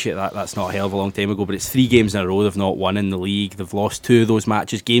 I appreciate that's not a hell of a long time ago, but it's 3 games in a row they've not won in the league. They've lost 2 of those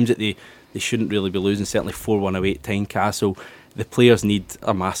matches, games that they shouldn't really be losing, certainly 4-1 away at Tynecastle. The players need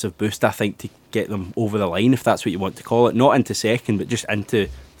a massive boost, I think, to get them over the line, if that's what you want to call it. Not into second, but just into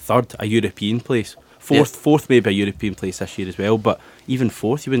third, a European place. Fourth maybe a European place this year as well, but even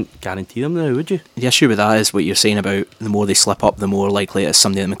fourth, you wouldn't guarantee them now, would you? The issue with that is what you're saying about the more they slip up, the more likely it is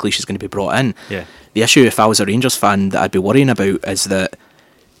somebody that McLeish is going to be brought in. Yeah. The issue, if I was a Rangers fan, that I'd be worrying about is that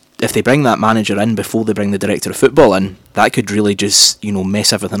if they bring that manager in before they bring the director of football in, that could really just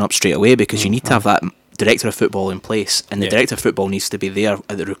mess everything up straight away, because you need to have that director of football in place, and the director of football needs to be there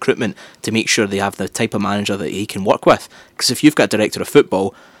at the recruitment to make sure they have the type of manager that he can work with. Because if you've got a director of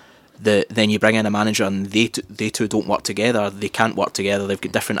football, then you bring in a manager and they two don't work together, they can't work together, they've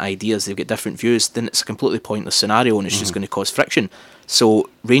got different ideas, they've got different views, then it's a completely pointless scenario and it's just going to cause friction. So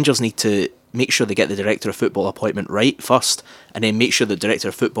Rangers need to make sure they get the director of football appointment right first, and then make sure the director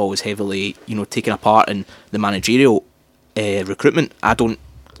of football is heavily taking a part in the managerial recruitment. I don't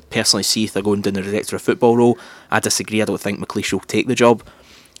personally see if they're going down the director of football role. I disagree. I don't think McLeish will take the job.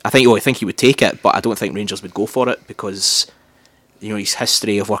 I think he would take it, but I don't think Rangers would go for it, because his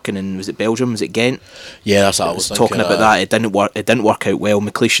history of working in, was it Belgium, was it Ghent? Yeah, that's what I was talking about. That it didn't work out well.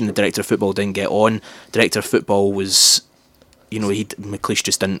 McLeish and the director of football didn't get on. Director of football was, McLeish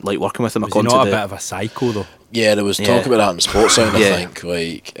just didn't like working with him. Was he not a bit of a psycho though? Yeah, there was talk about that in Sports Sound. I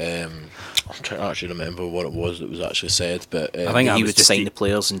think I'm trying to actually remember what it was that was actually said, but I think he would sign the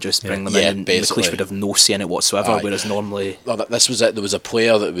players and just bring them in, and McLeish would have no say in it whatsoever. Whereas normally, this was it. There was a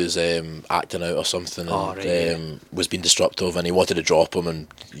player that was acting out or something, and was being disruptive, and he wanted to drop him, and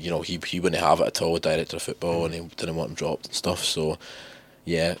he wouldn't have it at all. Director of football, and he didn't want him dropped and stuff. So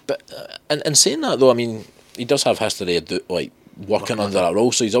but and saying that though, I mean, he does have history of working under that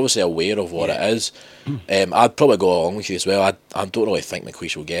role, so he's obviously aware of what it is. I'd probably go along with you as well. I don't really think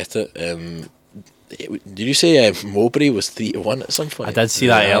McLeish will get it. Did you say Mowbray was 3-1 at some point? I did see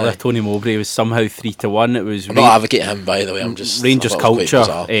that earlier. Tony Mowbray was somehow 3-1. It was I'm not advocating him, by the way. I'm just Rangers Culture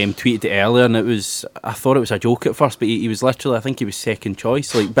tweeted it earlier, and I thought it was a joke at first, but he was literally, I think he was second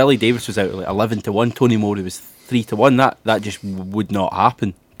choice. Like Billy Davis was out at 11-1. Tony Mowbray was 3-1. That just would not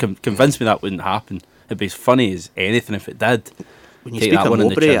happen. Convince me that wouldn't happen. It'd be as funny as anything if it did. When you speak of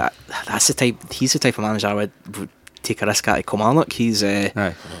Mowbray, he's the type of manager I would take a risk at Kilmarnock.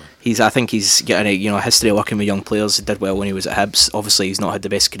 I think he's getting a history of working with young players. He did well when he was at Hibs. Obviously, he's not had the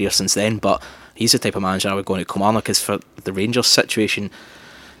best career since then, but he's the type of manager I would go into Kilmarnock. As for the Rangers situation,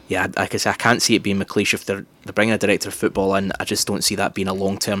 I can't see it being McLeish. If they're bringing a director of football in, I just don't see that being a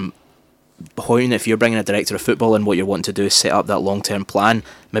long term point. If you're bringing a director of football in, what you're wanting to do is set up that long term plan,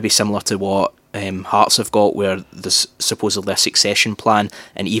 maybe similar to what Hearts have got, where there's supposedly a succession plan,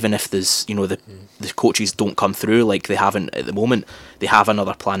 and even if there's the coaches don't come through like they haven't at the moment, they have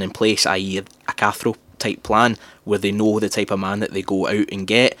another plan in place, i.e. a Cathro type plan where they know the type of man that they go out and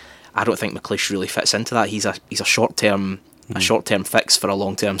get. I don't think McLeish really fits into that. He's a short term fix for a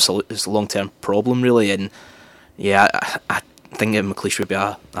long term problem really, and I think McLeish would be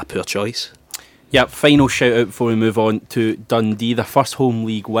a poor choice. Yeah, final shout out before we move on to Dundee, the first home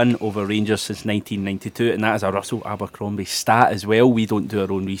league win over Rangers since 1992, and that is a Russell Abercrombie stat as well. We don't do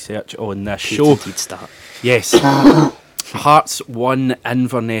our own research on this show. Stat. Yes. Hearts 1,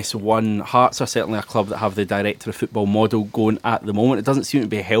 Inverness 1. Hearts are certainly a club that have the director of football model going at the moment. It doesn't seem to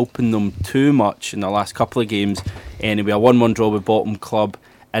be helping them too much in the last couple of games. Anyway, a 1-1 draw with bottom club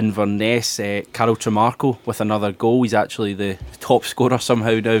Inverness. Carol Tremarco with another goal. He's actually the top scorer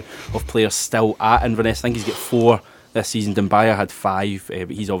somehow now of players still at Inverness. I think he's got 4 this season. Dumbaya had 5,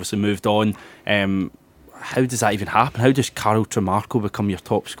 but he's obviously moved on. How does that even happen? How does Carol Tremarco become your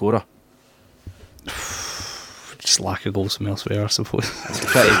top scorer? Just lack of goals from elsewhere, I suppose. It's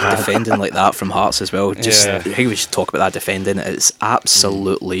pretty defending like that from Hearts as well. I think we should talk about that defending. It's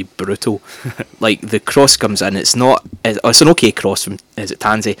absolutely brutal. Like, the cross comes in, it's an okay cross from, is it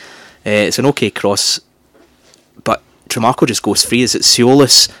Tansy? It's an okay cross, but Tremarco just goes free. Is it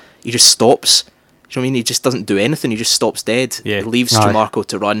Siolis? He just stops. Do you know what I mean? He just doesn't do anything. He just stops dead. He leaves Tremarco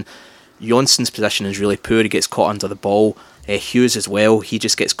to run. Johnston's position is really poor. He gets caught under the ball. Hughes as well. He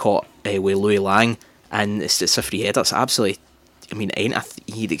just gets caught with Louis Lang. And it's a free header. It's absolutely, I mean,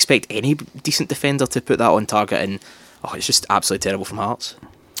 you'd expect any decent defender to put that on target, and it's just absolutely terrible from Hearts.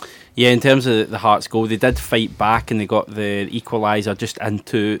 Yeah, in terms of the Hearts goal, they did fight back and they got the equaliser just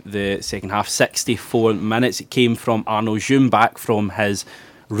into the second half. 64 minutes. It came from Arno Djoum back from his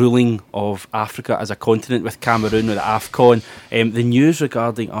ruling of Africa as a continent with Cameroon with the AFCON. The news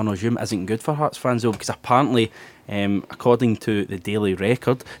regarding Arno Djoum isn't good for Hearts fans though, because apparently, according to the Daily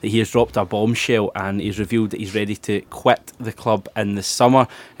Record, that he has dropped a bombshell and he's revealed that he's ready to quit the club in the summer.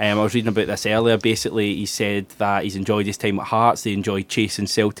 I was reading about this earlier. Basically, he said that he's enjoyed his time at Hearts. They enjoyed chasing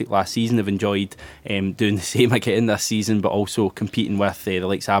Celtic last season. They've enjoyed doing the same again this season, but also competing with the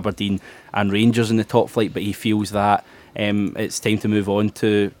likes of Aberdeen and Rangers in the top flight. But he feels that it's time to move on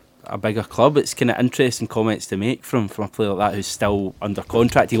to a bigger club. It's kind of interesting comments to make from a player like that who's still under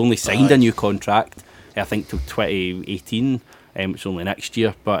contract. He only signed a new contract, I think, till 2018, which is only next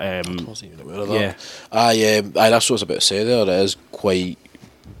year. But I wasn't even aware of that. That's what I was about to say there. It is quite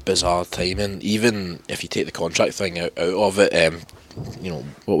bizarre timing. Even if you take the contract thing out of it,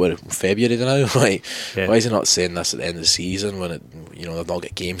 what we're February now. Why is he not saying this at the end of the season when they've not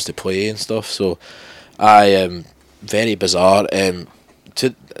got games to play and stuff? So, very bizarre.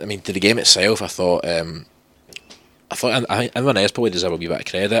 To the game itself, I thought Inverness probably deserve a wee bit of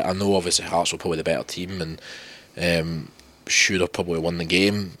credit. I know obviously Hearts were probably the better team and should have probably won the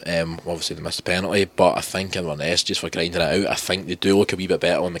game. Obviously they missed the penalty, but I think Inverness, just for grinding it out, I think they do look a wee bit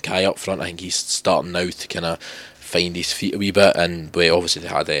better on Mackay up front. I think he's starting now to kind of find his feet a wee bit, and obviously they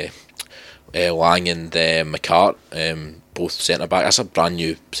had Lang and McCart, both centre back. That's a brand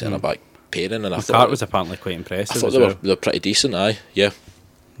new centre back pairing, and I thought was apparently quite impressive. I thought they were pretty decent. Yeah.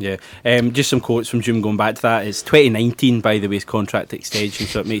 Just some quotes from Djoum going back to that. It's 2019, by the way, his contract extension,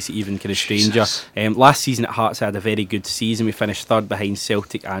 so it makes it even kind of stranger. Last season at Hearts, I had a very good season. We finished third behind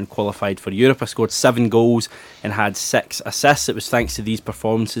Celtic and qualified for Europe. I scored 7 goals and had 6 assists. It was thanks to these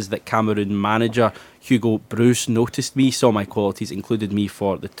performances that Cameroon manager Hugo Bruce noticed me, saw my qualities, included me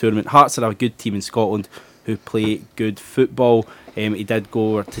for the tournament. Hearts are a good team in Scotland who play good football. He did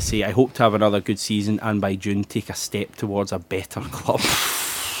go to say, I hope to have another good season and by June take a step towards a better club.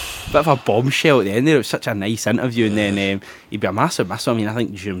 Bit of a bombshell at the end there. It was such a nice interview, and then he'd be a massive miss. I mean, I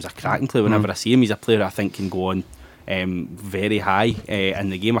think Djoum's a cracking player. Whenever I see him, he's a player I think can go on very high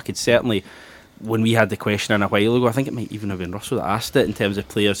in the game. I could certainly, when we had the question in a while ago, I think it might even have been Russell that asked it, in terms of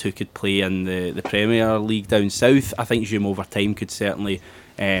players who could play in the Premier League down south. I think Djoum over time could certainly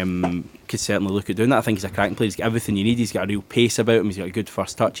look at doing that. I think he's a cracking player. He's got everything you need. He's got a real pace about him. He's got a good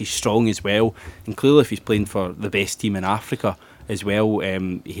first touch. He's strong as well. And clearly, if he's playing for the best team in Africa as well,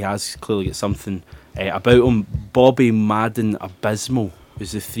 he has clearly got something about him. Bobby Madden Abysmal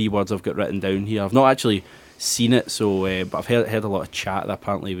is the 3 words I've got written down here. I've not actually seen it, so but I've heard a lot of chat that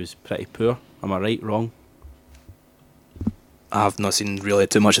apparently was pretty poor. Am I right? Wrong? I've not seen really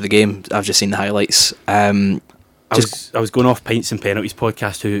too much of the game. I've just seen the highlights. I was going off Pints and Penalties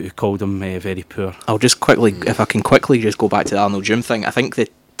podcast who called him very poor. I'll just quickly, if I can quickly just go back to the Arnold Djoum thing. I think the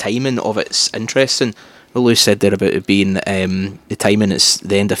timing of it's interesting. What Lewis said there about it being the timing, it's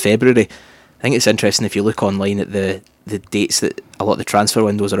the end of February. I think it's interesting if you look online at the dates that a lot of the transfer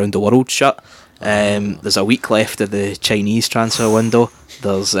windows around the world shut. There's a week left of the Chinese transfer window.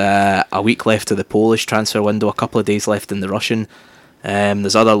 There's a week left of the Polish transfer window, a couple of days left in the Russian.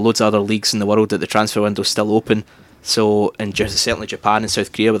 There's loads of other leagues in the world that the transfer window's still open. So, and certainly Japan and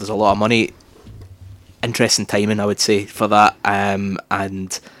South Korea, where there's a lot of money. Interesting timing, I would say, for that. And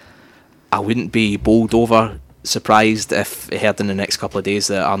I wouldn't be bowled over surprised if I heard in the next couple of days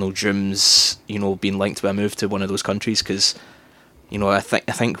that Arnold Djoum's being linked with a move to one of those countries, because I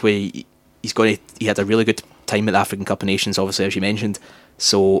think he had a really good time at the African Cup of Nations, obviously, as you mentioned.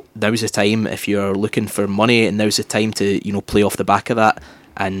 So now's the time, if you're looking for money, and now's the time to, you know, play off the back of that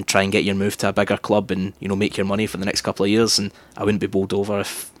and try and get your move to a bigger club and, you know, make your money for the next couple of years. And I wouldn't be bowled over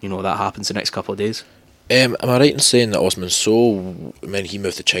if, you know, that happens the next couple of days. Am I right in saying that Osman Sow, when he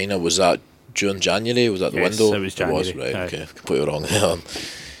moved to China, was that during January? Was that the window? Yes, it was January. It was, right, Aye. okay, completely wrong there.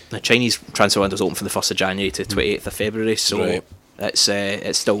 The Chinese transfer window's open from the 1st of January to 28th of February, so Right.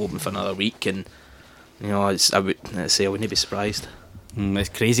 it's still open for another week, and, you know, I wouldn't be surprised. It's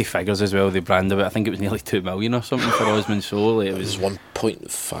crazy figures as well. They brand about. I think it was nearly 2 million or something for Osman Sow. Like, It was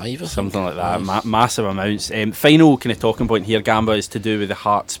 1.5 or something like that. Massive amounts. Final kind of talking point here, Gamba, is to do with the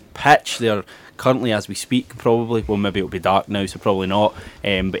Hearts pitch. They're currently, as we speak, probably, well, maybe it'll be dark now, so probably not.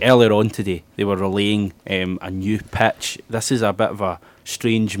 But earlier on today, they were relaying a new pitch. This is a bit of a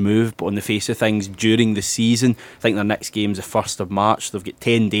strange move, but on the face of things, during the season, I think their next game's the 1st of March. They've got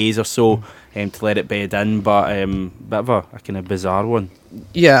 10 days or so to let it bed in, but bit of a kind of bizarre one.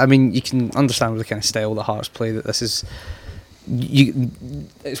 Yeah, I mean, you can understand with the kind of style the Hearts play that this is.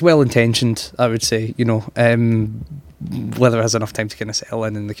 It's well intentioned, I would say. You know, whether it has enough time to kind of settle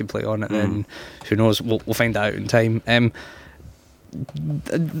in and they can play on it, then who knows? We'll find out in time.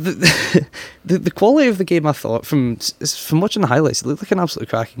 The quality of the game, I thought, from watching the highlights, it looked like an absolutely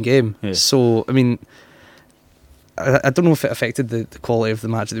cracking game. Yeah. So, I mean, I don't know if it affected the quality of the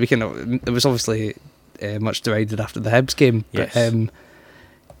match at the weekend. It was obviously much derided after the Hibs game. Yes. But,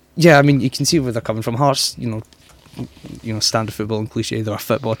 yeah, I mean, you can see where they're coming from. Hearts, you know, standard football and cliche, they're a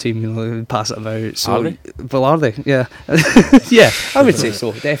football team, you know, they pass it about. So, Are they? Well, are they? Yeah. Yeah, I would say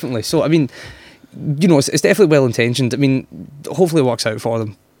so, definitely. So, I mean, you know, it's definitely well intentioned. I mean, hopefully it works out for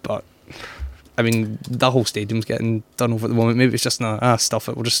them, but I mean, that whole stadium's getting done over at the moment. Maybe it's just stuff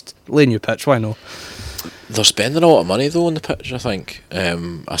it. We'll just lay a new pitch. Why not? They're spending a lot of money though on the pitch. I think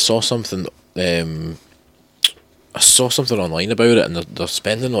I saw something. I saw something online about it, and they're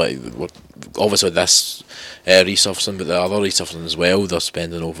spending obviously this resurfacing, but the other resurfacing as well. They're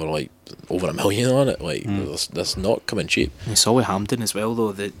spending over $1 million on it. That's not coming cheap. You saw with Hampden as well,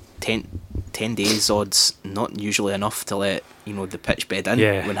 though, the 10 days odds not usually enough to let, you know, the pitch bed in.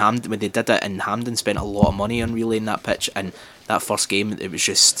 Yeah. When they did it, and Hampden spent a lot of money on relaying that pitch, and that first game, it was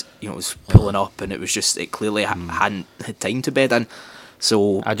just, you know, it was pulling up, and it was just, it clearly hadn't had time to bed in.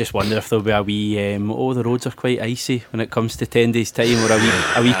 So I just wonder if there'll be a wee the roads are quite icy when it comes to 10 days time, or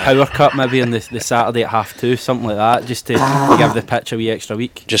a wee power cut maybe on the Saturday at 2:30, something like that, just to give the pitch a wee extra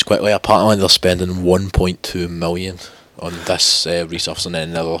week. Just quickly, apparently they're spending 1.2 million on this resurfacing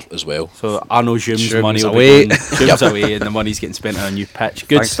and another as well. So I know Jim's money Jim's will away. be going, Jim's away, and the money's getting spent on a new pitch.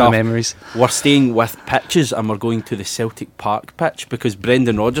 Good Thanks for the stuff. memories. We're staying with pitches, and we're going to the Celtic Park pitch, because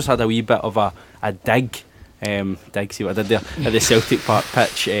Brendan Rodgers had a wee bit of a dig. See what I did there at the Celtic Park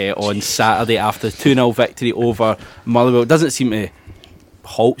pitch on Saturday after the 2-0 victory over Motherwell. It didn't seem to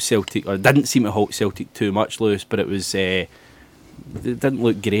halt Celtic too much, Lewis, but it didn't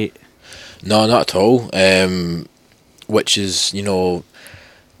look great. No, not at all. Which is, you know,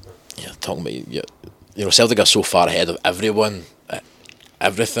 talking about, you know, Celtic are so far ahead of everyone,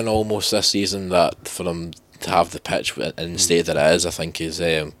 everything almost this season, that for them to have the pitch in the state that it is, I think is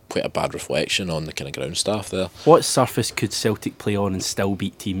quite a bad reflection on the kind of ground staff there. What surface could Celtic play on and still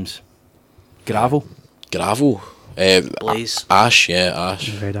beat teams? Gravel? Blaze. Ash,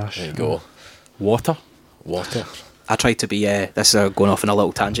 ash. Red ash. There you go. Water? I tried to be, this is going off on a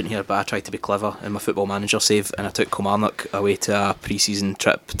little tangent here, but I tried to be clever in my Football Manager save, and I took Kilmarnock away to a pre-season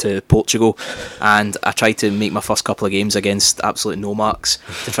trip to Portugal, and I tried to make my first couple of games against absolutely no marks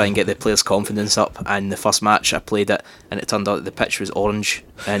to try and get the players' confidence up. And the first match I played it, and it turned out that the pitch was orange,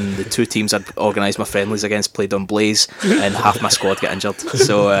 and the two teams I'd organised my friendlies against played on Blaze, and half my squad got injured.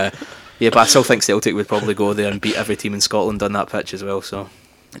 So but I still think Celtic would probably go there and beat every team in Scotland on that pitch as well. So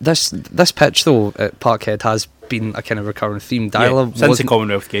This pitch though at Parkhead has been a kind of recurring theme. Since the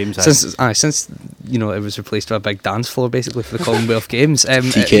Commonwealth Games, since you know, it was replaced by a big dance floor basically for the Commonwealth Games.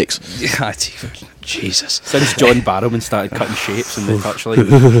 Tea cakes. Jesus. Since John Barrowman started cutting shapes in the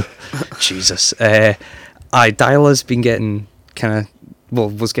touchline. Jesus. Diala's been getting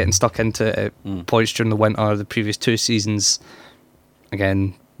was getting stuck into points during the winter. The previous 2 seasons,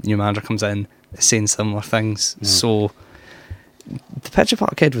 again, new manager comes in, saying similar things. So the pitch at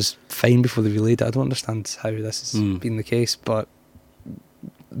Parkhead was fine before they relayed it. I don't understand how this has been the case, but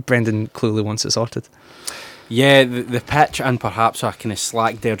Brendan clearly wants it sorted. Yeah, the pitch and perhaps a kind of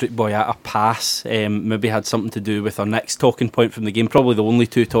slack Derek boy at a pass maybe had something to do with our next talking point from the game. Probably the only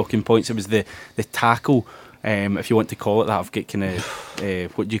 2 talking points. It was the tackle, if you want to call it that. I've got kind of,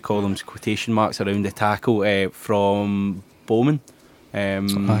 what do you call them, quotation marks around the tackle from Bowman.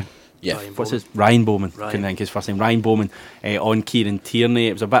 Yeah. What's his? Ryan Bowman. Ryan. Couldn't think his first name. Ryan Bowman on Kieran Tierney.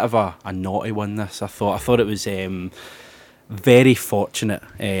 It was a bit of a naughty one. This I thought it was very fortunate,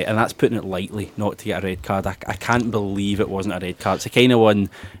 and that's putting it lightly, not to get a red card. I can't believe it wasn't a red card. It's the kind of one,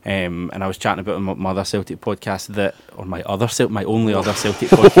 and I was chatting about it on my other Celtic podcast my only other Celtic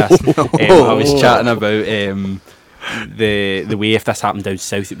podcast. I was chatting about the way if this happened down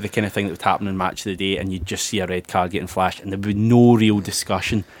south, it would be the kind of thing that would happen in Match of the Day, and you'd just see a red card getting flashed, and there would be no real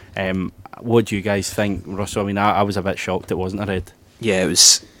discussion. What do you guys think, Russell? I mean, I was a bit shocked it wasn't a red. Yeah,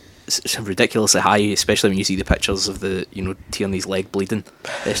 it's ridiculously high, especially when you see the pictures of the Tierney's leg bleeding.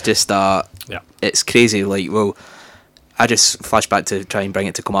 It's just it's crazy. Like, well, I just flash back to try and bring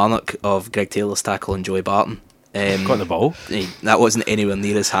it to Kilmarnock of Greg Taylor's tackle on Joey Barton. Got the ball. That wasn't anywhere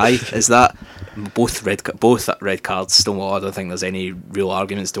near as high as that. Both red cards. Stonewall. I don't think there's any real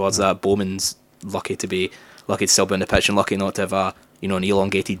arguments towards that. Bowman's lucky to still be on the pitch and lucky not to have an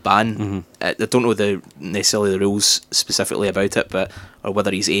elongated ban. Mm-hmm. I don't know necessarily the rules specifically about it, but or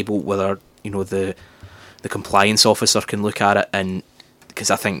whether the compliance officer can look at it, and because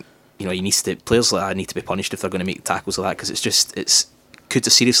I think players like that need to be punished if they're going to make tackles like that, because it's could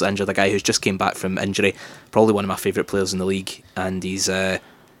have seriously injured a guy who's just came back from injury, probably one of my favourite players in the league, and he's it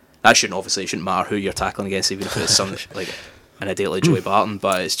shouldn't matter who you're tackling against, even if it's some like an idiot like Joey Barton,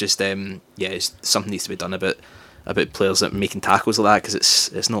 but it's just it's something needs to be done about players that are making tackles like that, because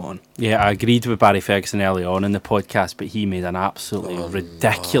it's not on. Yeah, I agreed with Barry Ferguson early on in the podcast, but he made an absolutely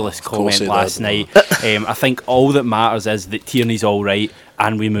ridiculous comment last night. I think all that matters is that Tierney's all right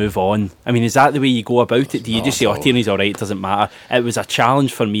and we move on. I mean, is that the way you go about it? Do you just say, Tierney's all right, it doesn't matter? It was a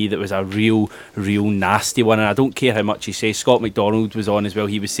challenge for me that was a real nasty one, and I don't care how much you say. Scott McDonald was on as well.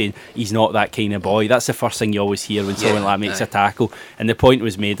 He was saying he's not that kind of boy. That's the first thing you always hear when someone like that makes a tackle. And the point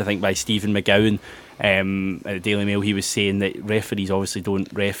was made, I think, by Stephen McGowan at the Daily Mail. He was saying that referees obviously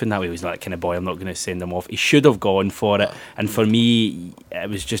don't ref in that way. He was not that kind of boy, I'm not going to send him off. He should have gone for it, and for me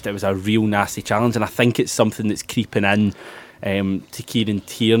it was a real nasty challenge, and I think it's something that's creeping in to Kieran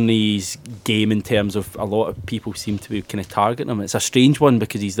Tierney's game, in terms of a lot of people seem to be kind of targeting him. It's a strange one,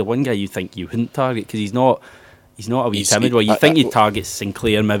 because he's the one guy you think you wouldn't target, because he's not a wee timid one. You think you'd target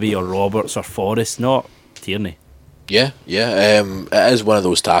Sinclair maybe, or Roberts or Forrest, not Tierney. Yeah. It is one of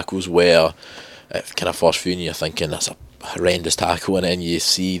those tackles where kind of first view and you're thinking that's a horrendous tackle, and then you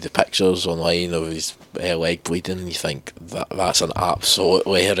see the pictures online of his leg bleeding and you think that's an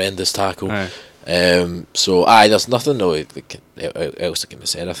absolutely horrendous tackle. There's nothing else that can be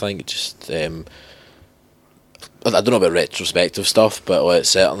said. I think just I don't know about retrospective stuff, but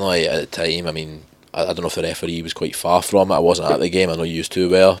certainly at the time, I mean, I don't know if the referee was quite far from it. I wasn't at the game, I know you used to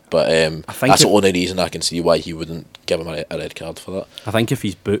well, but that's the only reason I can see why he wouldn't give him a red card for that. I think if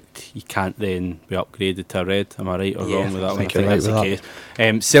he's booked, he can't then be upgraded to a red. Am I right or wrong with that one? I think that's the case.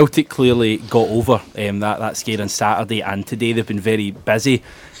 Celtic clearly got over that scare on Saturday, and today they've been very busy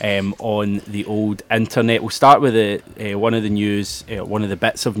on the old internet. We'll start with one of the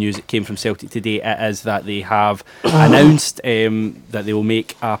bits of news that came from Celtic today. It is that they have announced that they will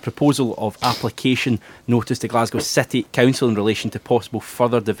make a proposal of application notice to Glasgow City Council in relation to possible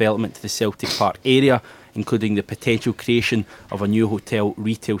further development to the Celtic Park area, including the potential creation of a new hotel,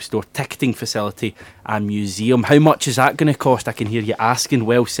 retail store, ticketing facility and museum. How much is that going to cost? I can hear you asking.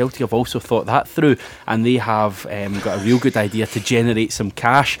 Well, Celtic have also thought that through, and they have got a real good idea to generate some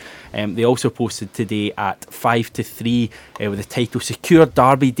cash. They also posted today at 5 to 3 with the title "Secure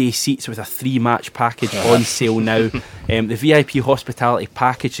Derby Day Seats with a 3-match package on sale now." The VIP hospitality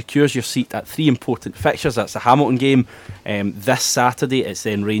package secures your seat at 3 important fixtures. That's the Hamilton game this Saturday. It's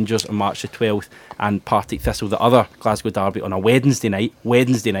then Rangers on March the 12th and Partick Thistle, the other Glasgow derby, on a Wednesday night,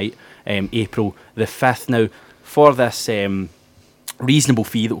 April the 5th. Now, for this reasonable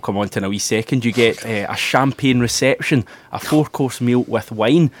fee that we'll come on to in a wee second, you get a champagne reception, a 4-course meal with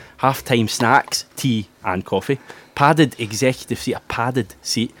wine, half-time snacks, tea and coffee, padded executive seat, a padded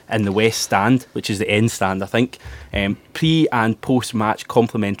seat in the West Stand, which is the end stand I think, pre and post-match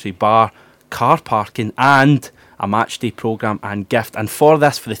complimentary bar, car parking and a match day programme and gift. And for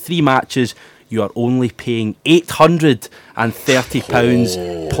this, for the 3 matches, you are only paying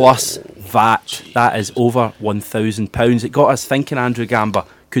 £830 plus VAT. That is over £1,000. It got us thinking, Andrew Gamba,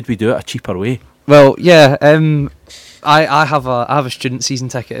 could we do it a cheaper way? Well, yeah. I have a student season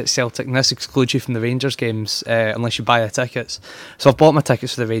ticket at Celtic, and this excludes you from the Rangers games unless you buy the tickets. So I've bought my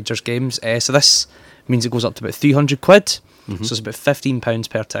tickets for the Rangers games. So this means it goes up to about £300. So it's about £15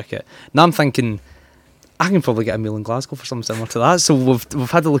 per ticket. Now I'm thinking, I can probably get a meal in Glasgow for something similar to that. So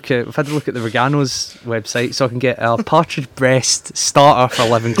we've had a look at the Regano's website, so I can get a partridge breast starter for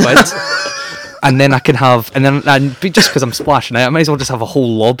 £11. and then I can have, and just because I'm splashing out, I might as well just have a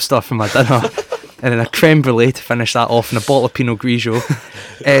whole lobster for my dinner. And then a creme brulee to finish that off, and a bottle of Pinot Grigio.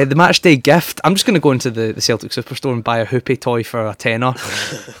 The match day gift, I'm just going to go into the Celtic Superstore and buy a Hoopie toy for a tenner.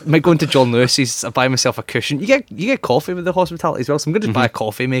 Might go into John Lewis's, I buy myself a cushion. You get coffee with the hospitality as well, so I'm going to just buy a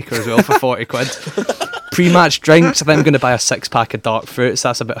coffee maker as well for 40 quid. Pre-match drinks, I think I'm going to buy a 6-pack of dark fruits,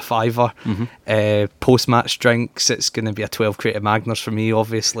 that's about a £5. Post-match drinks, it's going to be a 12 crate of Magners for me,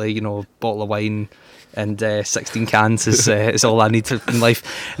 obviously, bottle of wine. And 16 cans is all I need in life.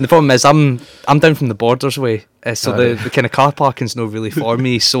 And the problem is I'm down from the Borders way, so the kind of car parking's not really for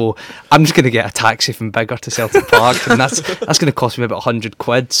me. So I'm just going to get a taxi from Biggar to Celtic Park, and that's going to cost me about 100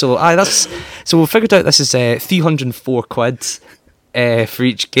 quid. So so we figured out this is 304 quid for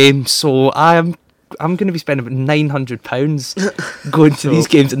each game. So I'm going to be spending about £900 going to these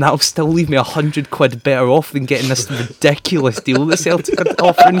games, and that'll still leave me 100 quid better off than getting this ridiculous deal that Celtic are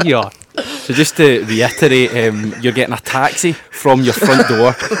offering here. So just to reiterate, you're getting a taxi from your front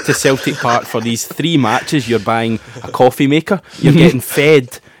door to Celtic Park for these 3 matches. You're buying a coffee maker. You're getting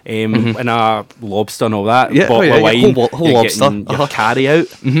fed and a lobster and all that. Yeah, bottle of wine. Whole lobster. Getting your carry out.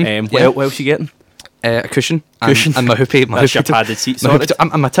 What else are you getting? A cushion. And my hoopie. That's your padded seat sorted.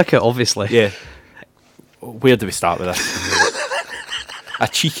 And my ticket, obviously. Yeah. Where do we start with this? A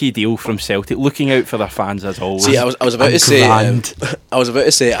cheeky deal from Celtic, looking out for their fans as always. See, I was about to say,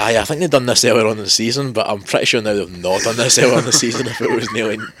 I think they've done this earlier on in the season, but I'm pretty sure now they've not done this earlier on in the season. If it was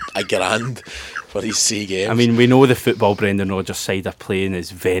nearly £1,000 for these 3 games. I mean, we know the football Brendan Rodgers side are playing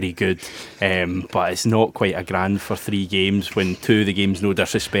is very good, but it's not quite £1,000 for 3 games when 2 of the games, no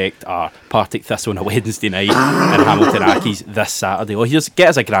disrespect, are Partick Thistle on a Wednesday night and Hamilton Accies this Saturday. Well, get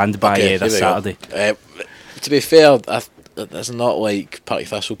us £1,000 by this Saturday. To be fair, it's not like Partick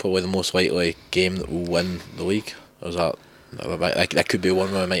Thistle probably the most likely game that will win the league. Or is that could be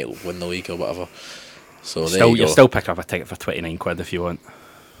one where we might win the league or whatever. So you'll still pick up a ticket for 29 quid if you want.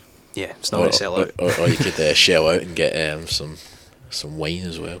 Yeah, it's not going to sell out. Or you could shell out and get some wine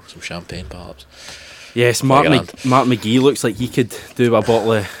as well, some champagne perhaps. Yes, Mark McGee looks like he could do a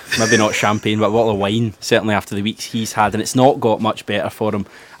bottle of, maybe not champagne, but a bottle of wine, certainly after the weeks he's had, and it's not got much better for him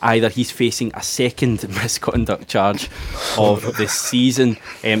either. He's facing a second misconduct charge of this season.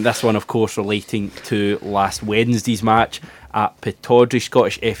 This one, of course, relating to last Wednesday's match at Pittodrie.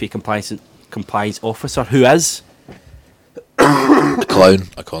 Scottish FA compliance officer, who is a clown,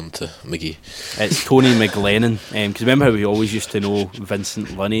 according to McGee. It's Tony McGlennon. Because remember how we always used to know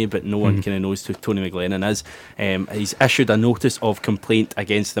Vincent Lunny, but no one kind of knows who Tony McGlennon is. He's issued a notice of complaint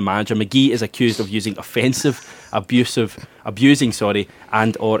against the manager. McGee is accused of using offensive, abusing,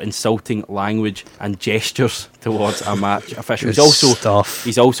 and or insulting language and gestures towards a match official.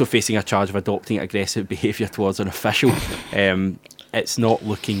 He's also facing a charge of adopting aggressive behaviour towards an official. It's not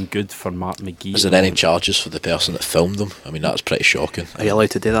looking good for Mark McGee. Is there any charges for the person that filmed them? I mean, that's pretty shocking. Are you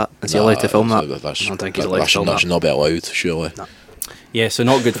allowed to do that? Is he allowed to film that? I don't think he's allowed to film that. That should not be allowed, surely. No. Yeah, so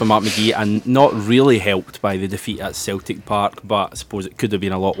not good for Mark McGee, and not really helped by the defeat at Celtic Park, but I suppose it could have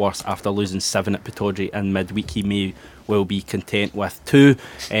been a lot worse after losing 7 at Pittodrie in midweek. He may well be content with 2.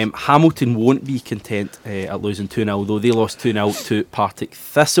 Hamilton won't be content at losing 2-0, though they lost 2-0 to Partick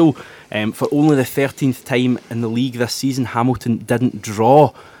Thistle. For only the 13th time in the league this season, Hamilton didn't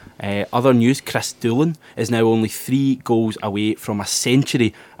draw. Other news, Chris Doolan is now only 3 goals away from a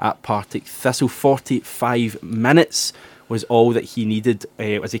century at Partick Thistle. 45 minutes was all that he needed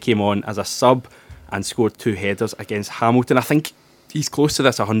as he came on as a sub and scored 2 headers against Hamilton. I think he's close to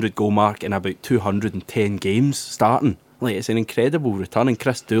this 100 goal mark in about 210 games starting. Like, it's an incredible return. And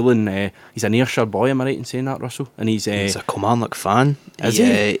Chris Doolan, he's an Ayrshire boy, am I right in saying that, Russell? And he's a Kilmarnock fan. Is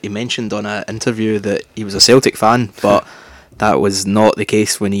he? He mentioned on an interview that he was a Celtic fan, but that was not the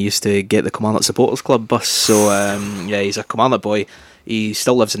case when he used to get the Kilmarnock Supporters Club bus. So he's a Kilmarnock boy. He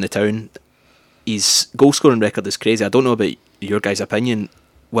still lives in the town. His goal scoring record is crazy. I don't know about your guys' opinion,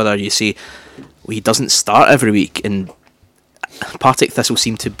 whether you say he doesn't start every week, and Partick Thistle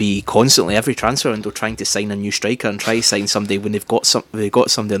seem to be constantly, every transfer window, trying to sign a new striker and try to sign somebody when they've got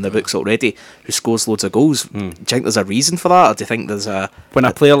somebody in their books already who scores loads of goals. Do you think there's a reason for that, or do you think there's a... When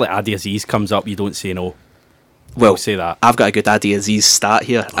a player like Adi Aziz comes up, you don't say no. Well, I'll say that. I've got a good Adi Aziz stat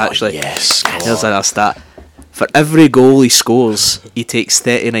here, actually. Yes. Here's a stat. For every goal he scores, he takes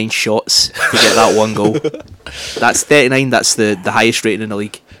 39 shots to get that 1 goal. That's 39, that's the highest rating in the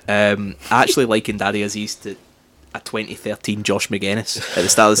league. I actually likened Adi Aziz to a 2013 Josh McGuinness at the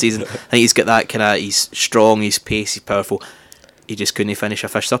start of the season. I think he's got that kind of, he's strong, he's pace, he's powerful. He just couldn't finish a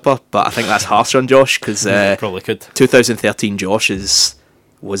fish supper, but I think that's harsh on Josh, because probably could. 2013 Josh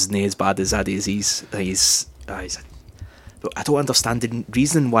wasn't as bad as Adi Aziz. He's a But I don't understand the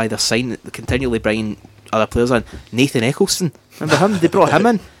reason why they're continually bringing other players in. Nathan Eccleston, remember him? They brought him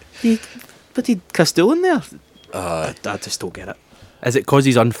in. But he Chris Doolan there. I just don't get it. Is it because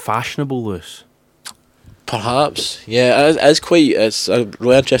he's unfashionable, Lewis? Perhaps, yeah. It's a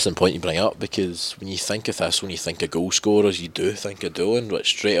really interesting point you bring up, because when you think of this, when you think of goal scorers, you do think of Doolan, but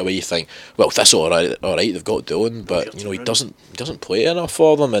straight away you think, well, that's all right, they've got Doolan, but he doesn't play enough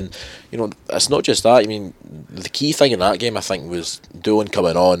for them, and it's not just that. I mean, the key thing in that game, I think, was Doolan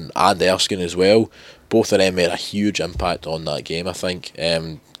coming on and Erskine as well. Both of them made a huge impact on that game, I think,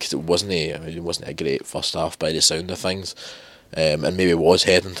 because it wasn't a great first half by the sound of things. And maybe was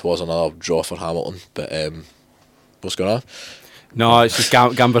heading towards another draw for Hamilton, but what's going on? No, it's just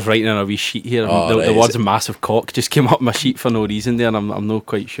Gamba's writing on a wee sheet here. The words "massive cock" just came up on my sheet for no reason there, and I'm not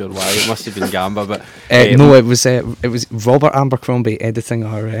quite sure why. It must have been Gamba, but no, it was Robert Abercrombie editing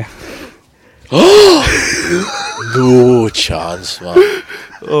our. No chance, man.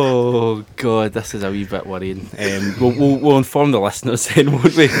 Oh God, this is a wee bit worrying. We'll inform the listeners then,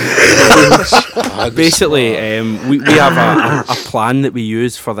 won't we? Basically, we have a plan that we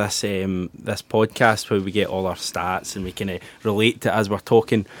use for this podcast, where we get all our stats and we can relate to it as we're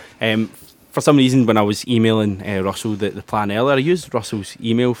talking. For some reason, when I was emailing Russell the plan earlier, I used Russell's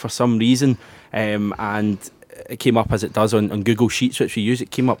email for some reason, and it came up, as it does on Google Sheets, which we use. It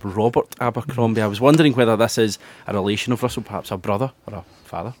came up Robert Abercrombie. I was wondering whether this is a relation of Russell, perhaps a brother or a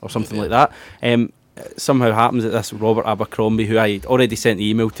father or something like that. Somehow happens that this Robert Abercrombie, who I already sent the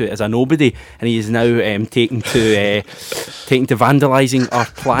email to, is a nobody, and he is now taken to vandalising our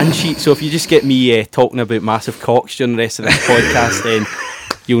plan sheet. So if you just get me talking about massive cocks during the rest of this podcast, then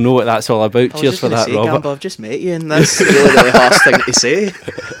you'll know what that's all about. Cheers for that, Robert. Gamba, I've just met you, and that's really harsh thing to say.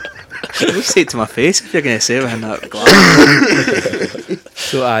 Don't say it to my face if you're going to say it behind that glass.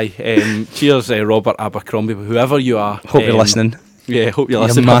 So cheers, Robert Abercrombie, whoever you are. Hope you're listening. Yeah, hope you're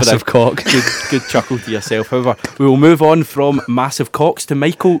listening. Massive cock. Good chuckle to yourself. However, we will move on from massive cocks to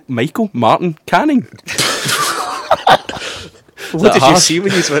Michael Martin Canning. What did you see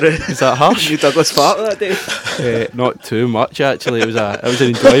when you were Is that harsh? You Douglas Park that day? Not too much, actually. It was an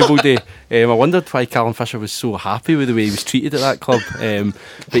enjoyable day. I wondered why Callum Fisher was so happy with the way he was treated at that club.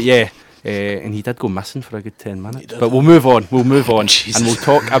 But yeah, and he did go missing for a good 10 minutes. But we'll move on, and we'll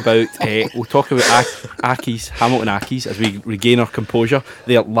talk about Accies, Hamilton Accies, as we regain our composure.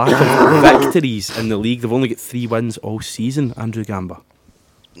 Their lack of victories in the league. They've only got 3 wins all season. Andrew Gamba.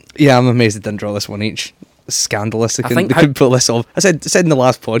 Yeah, I'm amazed they didn't draw this one each. Scandalous. They couldn't pull this off. I said in the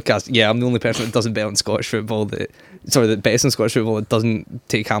last podcast, yeah, I'm the only person that doesn't bet on Scottish football that bets on Scottish football that doesn't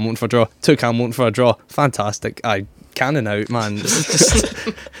take Hamilton for a draw. Took Hamilton for a draw. Fantastic. Cannon out, man.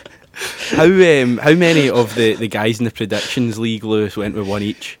 How many of the guys in the predictions league, Lewis, went with one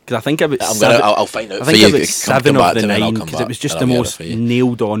each? Because I think about I'll find out. I think about 7 of the 9, because it was just the most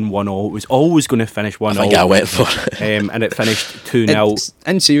nailed on 1-1. It was always going to finish 1-0. I think I went for it. And it finished 2-0.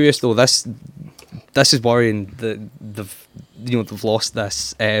 In serious though, this is worrying that they've lost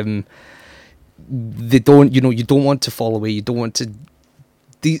this. They don't, you don't want to fall away. You don't want to.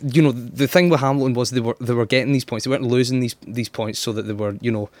 The thing with Hamilton was they were getting these points. They weren't losing these points, so that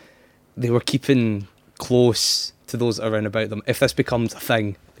they were keeping close to those around about them. If this becomes a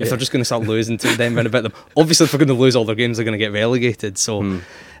thing, if they're just going to start losing to them around about them, obviously if they're going to lose all their games, they're going to get relegated. So,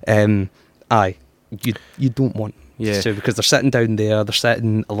 you don't want. Yeah, so because they're sitting down there, they're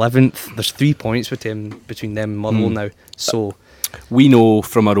sitting 11th. There's 3 points between them and Motherwell now. So we know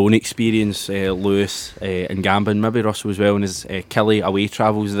from our own experience, Lewis and Gamba, and maybe Russell as well, in his Killie away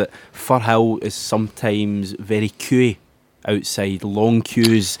travels, that Firhill is sometimes very queuey outside, long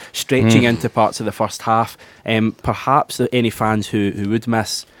queues stretching into parts of the first half. Perhaps any fans who would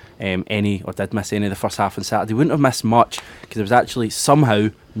miss any or did miss any of the first half on Saturday wouldn't have missed much, because there was actually somehow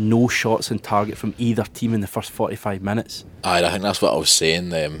no shots on target from either team in the first 45 minutes. I think that's what I was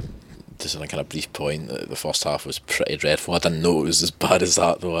saying. Just in a kind of brief point, the first half was pretty dreadful. I didn't know it was as bad as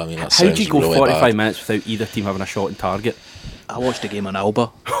that, though. I mean, that how do you go really 45 bad. minutes without either team having a shot on target? I watched the game on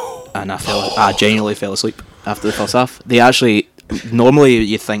Alba, and I genuinely fell asleep after the first half. They actually, normally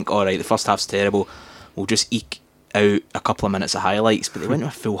you think, all right, the first half's terrible, we'll just eke out a couple of minutes of highlights, but they went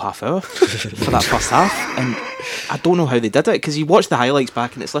a full half hour for that first half, and I don't know how they did it, because you watch the highlights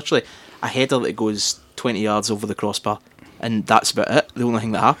back and it's literally a header that goes 20 yards over the crossbar, and that's about it, the only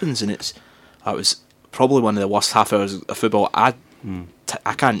thing that happens. And that was probably one of the worst half hours of football. I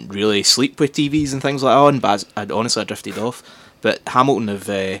can't really sleep with TVs and things like that on, but I drifted off. But Hamilton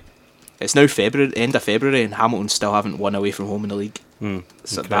it's now end of February, and Hamilton still haven't won away from home in the league. So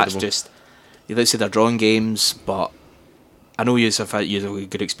incredible. that's just, let's say they're drawing games, but I know you've had a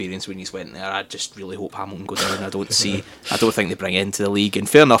good experience when you went there. I just really hope Hamilton go down. I don't think they bring it into the league. And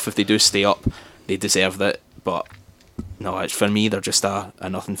fair enough, if they do stay up, they deserve that. But no, for me, they're just a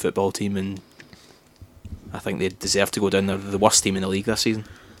nothing football team, and I think they deserve to go down. They're the worst team in the league this season.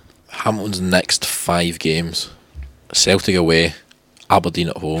 Hamilton's next 5 games: Celtic away, Aberdeen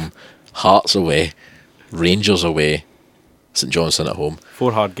at home, Hearts away, Rangers away, St Johnston at home.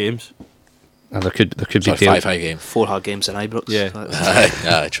 4 hard games. And there could be 5 games. 4 hard games in Ibrox.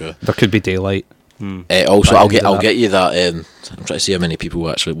 Yeah, true. There could be daylight. Also, I'll get you that. I'm trying to see how many people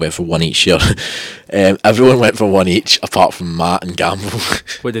actually went for one each year. Everyone went for one each, apart from Matt and Gamble.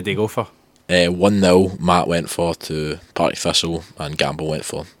 What did they go for? 1-0 Matt went for to Partick Thistle, and Gamble went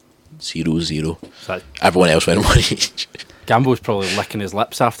for 0-0. Everyone else went one each. Gamble was probably licking his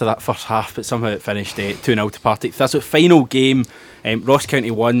lips after that first half, but somehow it finished 2-0 to Partick Thistle. Final game, Ross County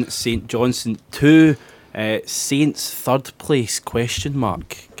 1, St Johnston 2. Saints third place, question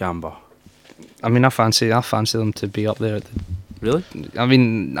mark, Gamba? I mean, I fancy them to be up there. Really? I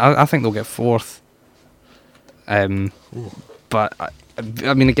mean, I think they'll get 4th. But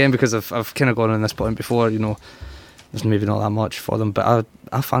I mean, again, because I've kind of gone on this point before, you know, there's maybe not that much for them, but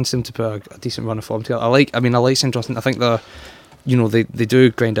I fancy them to put a decent run of form together. I like St Johnston. I think they do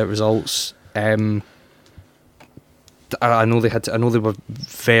grind out results. I know they were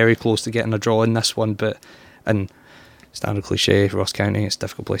very close to getting a draw in this one, and standard cliche, Ross County, it's a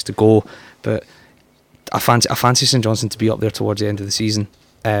difficult place to go, but I fancy St Johnston to be up there towards the end of the season.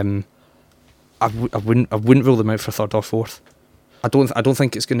 I wouldn't rule them out for 3rd or 4th. I don't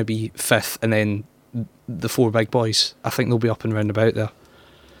think it's going to be 5th and then the 4 big boys. I think they'll be up and round about there.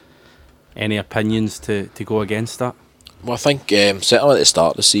 Any opinions to go against that? Well, I think certainly at the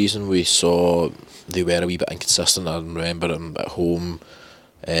start of the season we saw they were a wee bit inconsistent. I remember them at home.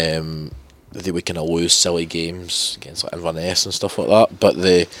 They would kind of lose silly games against like Inverness and stuff like that, but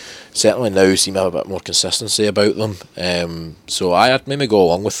they certainly now seem to have a bit more consistency about them. So I'd maybe go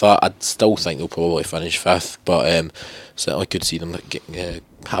along with that. I'd still think they'll probably finish 5th, but certainly could see them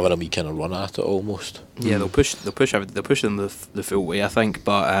having a wee kind of run at it almost. Yeah, they'll push them the full way, I think.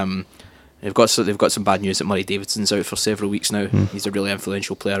 But they've got some bad news that Murray Davidson's out for several weeks now. He's a really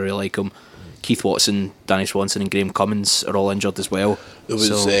influential player. I really like him. Keith Watson, Danny Swanson and Graham Cummins are all injured as well. There was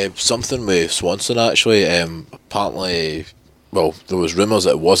something with Swanson actually. Apparently, well, there was rumours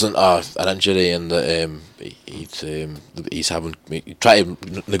that it wasn't an injury and that he's trying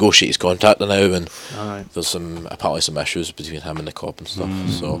to negotiate his contract now, and there's apparently some issues between him and the cop and stuff.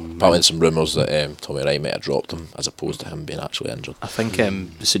 So apparently some rumours that Tommy Wright might have dropped him as opposed to him being actually injured. I think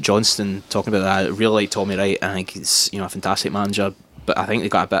St Johnston, talking about that, I really like Tommy Wright. I think he's a fantastic manager. But I think they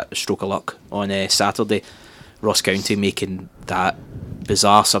got a bit of stroke of luck on Saturday. Ross County making that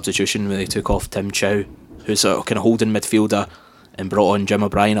bizarre substitution when they took off Tim Chow, who's a kind of holding midfielder, and brought on Jim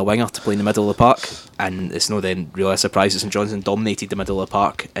O'Brien, a winger, to play in the middle of the park. And it's no then really a surprise that St Johnstone dominated the middle of the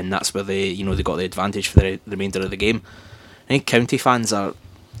park, and that's where they got the advantage for the remainder of the game. I think County fans are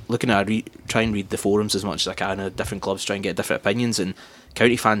looking at try and read the forums as much as I can of different clubs, try and get different opinions, and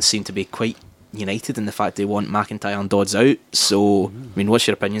County fans seem to be quite united in the fact they want McIntyre and Dodds out. So I mean, what's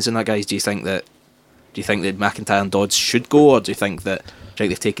your opinions on that, guys? Do you think that McIntyre and Dodds should go, or do you think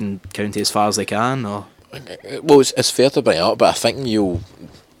they've taken County as far as they can? Or well, it's fair to bring it up, but I think you'll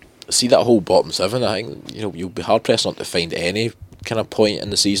see that whole bottom 7. I think you'll be hard pressed not to find any kind of point in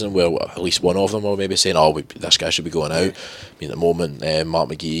the season where at least one of them will maybe saying, this guy should be going out. I mean, at the moment, Mark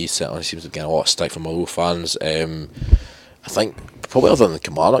McGee certainly seems to be getting a lot of stick from Motherwell fans. I think probably other than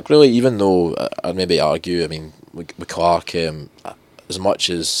Kilmarnock, really, even though I'd maybe argue, I mean, with Clark, as much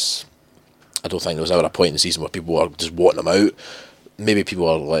as I don't think there was ever a point in the season where people were just wanting him out, maybe people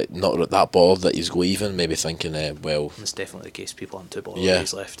are like not that bothered that he's leaving, maybe thinking, well, it's definitely the case, people aren't too bothered that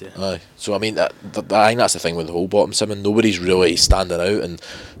he's left. Aye. So I mean, I think that's the thing with the whole bottom 7, nobody's really standing out, and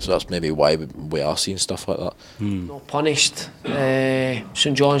so that's maybe why we are seeing stuff like that. Not punished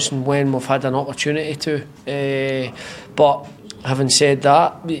St Johnstone when we've had an opportunity to, but having said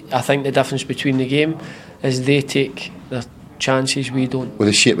that, I think the difference between the game is they take their chances, we don't. With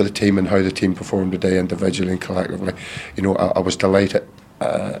the shape of the team and how the team performed today individually and collectively, I was delighted,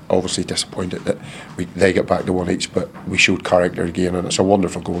 obviously disappointed that they get back to 1 each, but we showed character again, and it's a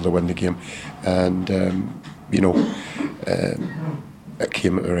wonderful goal to win the game, and it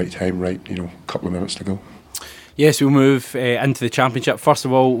came at the right time, a couple of minutes to go. Yes, we'll move into the Championship. First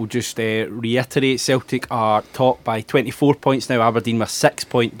of all, we'll just reiterate Celtic are top by 24 points now. Aberdeen with a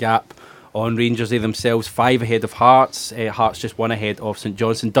 6-point gap on Rangers. They themselves 5 ahead of Hearts. Hearts just 1 ahead of St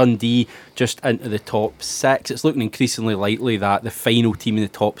Johnstone. Dundee just into the top 6. It's looking increasingly likely that the final team in the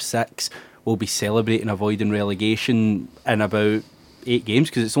top 6 will be celebrating avoiding relegation in about 8 games,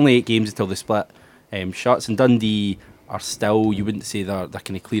 because it's only 8 games until the split shuts, and Dundee are still, you wouldn't say they're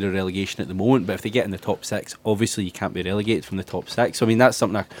kind of clear of relegation at the moment, but if they get in the top 6, obviously you can't be relegated from the top 6. So I mean, that's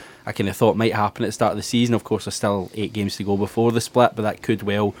something I kind of thought might happen at the start of the season. Of course, there's still 8 games to go before the split, but that could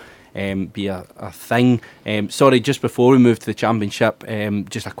well be a thing. Sorry, just before we move to the Championship,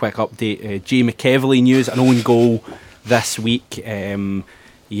 just a quick update. Jay McEvely news, an own goal this week.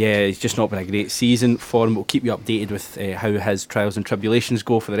 Yeah, it's just not been a great season for him. We'll keep you updated with how his trials and tribulations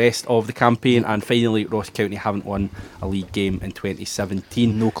go for the rest of the campaign. And finally, Ross County haven't won a league game in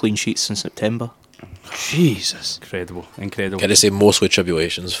 2017. No clean sheets since September. Jesus. Incredible. Can I say mostly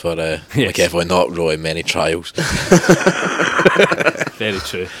tribulations for McEvoy, not really many trials. Very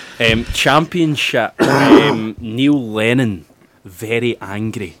true. Championship, Neil Lennon, very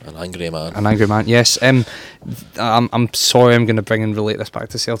angry. An angry man. An angry man, yes. I'm sorry, I'm going to bring and relate this back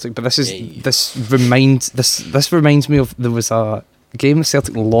to Celtic, but this reminds me of, there was a game that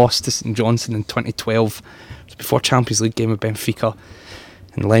Celtic lost to St Johnston in 2012. It was before Champions League game with Benfica,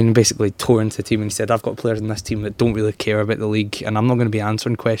 and Lennon basically tore into the team and he said, I've got players in this team that don't really care about the league, and I'm not going to be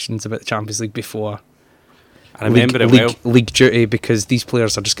answering questions about the Champions League before I remember it well. League duty, because these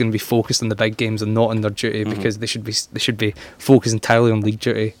players are just going to be focused on the big games and not on their duty, because they should be focused entirely on league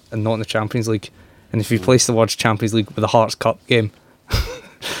duty and not on the Champions League. And if you place the words Champions League with a Hearts Cup game,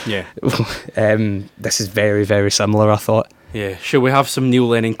 yeah, this is very, very similar, I thought. Yeah, shall we have some Neil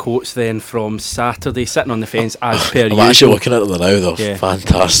Lennon quotes then from Saturday? Sitting on the fence as per usual. I'm actually looking at them now, they're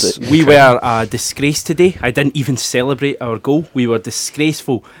fantastic. We were a disgrace today. I didn't even celebrate our goal. We were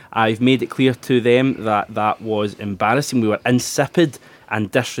disgraceful. I've made it clear to them that was embarrassing. We were insipid and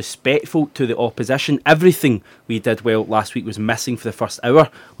disrespectful to the opposition. Everything we did well last week was missing for the first hour.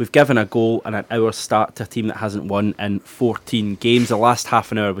 We've given a goal and an hour start to a team that hasn't won in 14 games. The last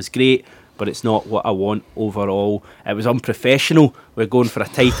half an hour was great, but it's not what I want overall. It was unprofessional. We're going for a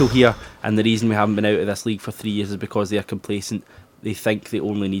title here, and the reason we haven't been out of this league for 3 years is because they are complacent. They think they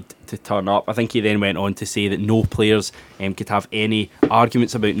only need to turn up. I think he then went on to say that no players could have any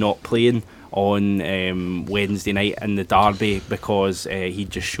arguments about not playing on Wednesday night in the derby, because he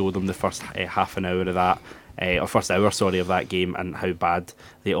just showed them the first half an hour of that, or first hour, of that game, and how bad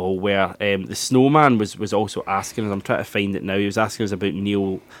they all were. The Snowman was also asking us, I'm trying to find it now, he was asking us about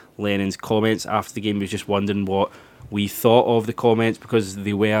Neil Lennon's comments after the game. He was just wondering what we thought of the comments, because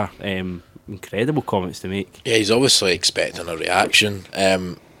they were incredible comments to make. Yeah, he's obviously expecting a reaction.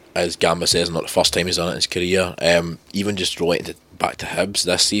 As Gamba says, not the first time he's done it in his career. Even just relating back to Hibs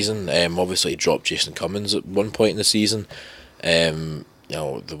this season, obviously he dropped Jason Cummins at one point in the season. There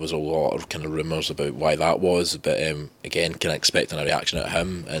was a lot of kind of rumours about why that was, but again, kind of expecting a reaction out of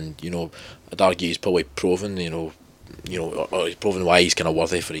him, and I'd argue he's probably proven, or he's proven why he's kind of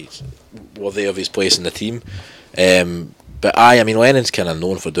worthy of his place in the team. But I mean, Lennon's kind of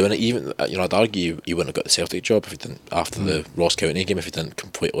known for doing it. Even I'd argue he wouldn't have got the Celtic job if he didn't, after the Ross County game, if he didn't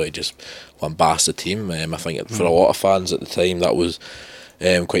completely just lambast the team. I think for a lot of fans at the time that was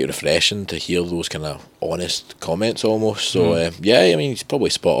quite refreshing to hear those kind of honest comments almost. So I mean, he's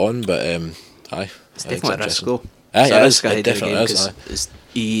probably spot on, but it's definitely a risk though. It definitely is.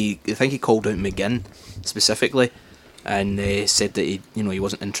 I think he called out McGinn specifically, and said that he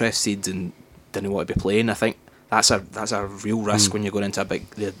wasn't interested and didn't want to be playing. I think that's a real risk when you're going into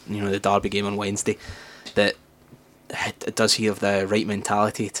the derby game on Wednesday. That does he have the right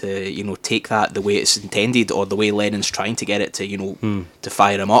mentality to take that the way it's intended, or the way Lennon's trying to get it to to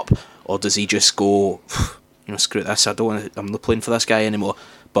fire him up, or does he just go screw this, I'm not playing for this guy anymore?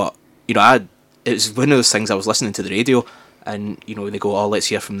 But it was one of those things. I was listening to the radio, and they go, oh, let's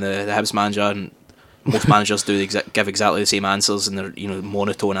hear from the Hibs manager, and most managers give exactly the same answers, and they're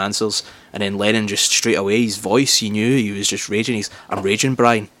monotone answers. And then Lennon just straight away, his voice, you knew he was just raging. I'm raging,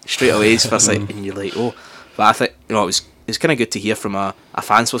 Brian. Straight away, his first like, and you're like, oh. But I think it was kind of good to hear from a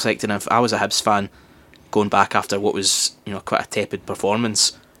fan's perspective. And if I was a Hibs fan going back after what was quite a tepid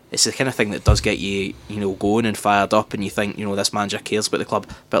performance, it's the kind of thing that does get you going and fired up, and you think this manager cares about the club.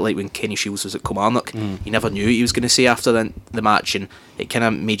 A bit like when Kenny Shields was at Kilmarnock, you never knew what he was going to say after the match, and it kind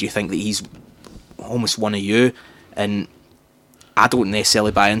of made you think that he's almost one of you. And I don't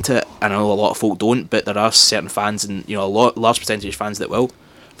necessarily buy into it. I know a lot of folk don't, but there are certain fans, and large percentage of fans that will.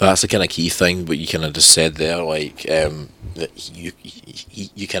 But that's the kind of key thing. But you kind of just said there, like that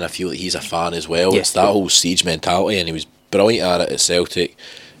you kind of feel that he's a fan as well. Yes, it's that whole siege mentality, and he was brilliant at it at Celtic.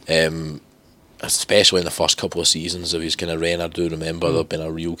 Especially in the first couple of seasons of his kind of reign, I do remember there been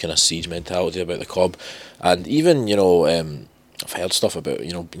a real kind of siege mentality about the club. And even I've heard stuff about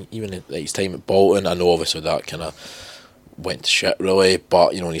even at his time at Bolton. I know obviously that kind of went to shit really.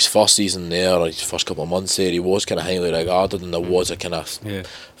 But in his first season there, or his first couple of months there, he was kind of highly regarded, and there was a kind of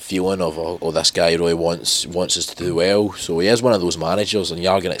feeling of this guy really wants us to do well. So he is one of those managers, and you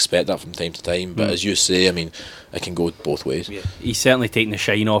are going to expect that from time to time. But as you say, I mean, it can go both ways. He's certainly taking the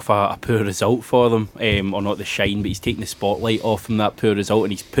shine off a poor result for them, or not the shine, but he's taking the spotlight off from that poor result,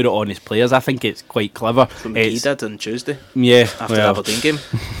 and he's put it on his players. I think it's quite clever. What McGee did on Tuesday. Yeah, after the Aberdeen game.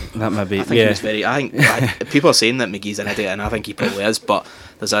 That may be. I think he was very. I think people are saying that McGee's an idiot, and I think he probably is. But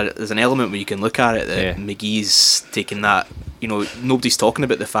there's an element where you can look at it that McGee's taking that. Nobody's talking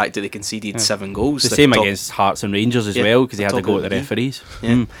about the fact that they conceded 7 goals. The same against Hearts and Rangers as well, because he had to go at the referees.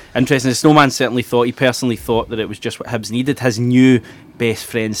 Interesting. The Snowman certainly personally thought that it was just what Hibs needed. His new best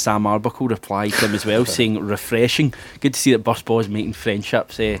friend Sam Arbuckle replied to him as well, saying refreshing. Good to see that Burst Ball is making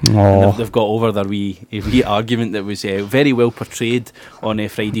friendships. They've got over their wee argument that was very well portrayed on a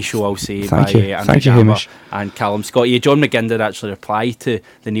Friday show, I'll say, by Andrew Gabber and Callum Scott. John McGinn did actually reply to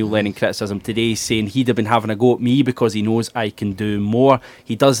the Neil Lennon criticism today, saying he'd have been having a go at me because he knows I can do more.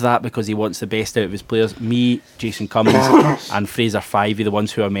 He does that because he wants the best out of his players. Me, Jason Cummins and Fraser Fivey, the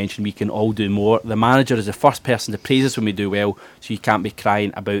ones who are mentioned, we can all do more. The manager is the first person to praise us when we do well, so you can't be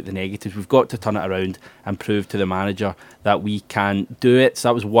crying about the negatives. We've got to turn it around and prove to the manager that we can do it. So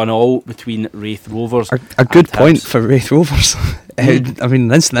that was 1-1 between Wraith Rovers. A good point for Wraith Rovers. I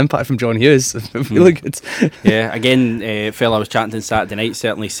mean, an instant impact from John Hughes. Really good. Yeah, again, fella I was chatting to Saturday night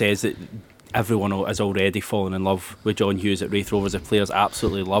certainly says that everyone has already fallen in love with John Hughes at Wraith Rovers. The players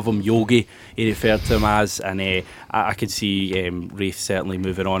absolutely love him. Yogi, he referred to him as, and I could see Wraith certainly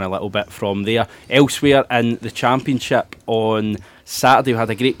moving on a little bit from there. Elsewhere in the Championship on Saturday, we had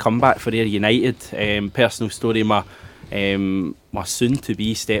a great comeback for Ayr United. Personal story, my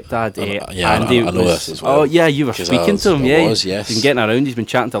soon-to-be stepdad, Andy, I know this as well. Oh yeah, you were speaking to him. Yes. He's been getting around. He's been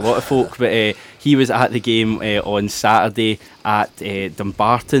chatting to a lot of folk, but he was at the game on Saturday at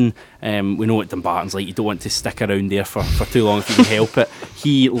Dumbarton. We know what Dumbarton's like. You don't want to stick around there for too long if you can help it.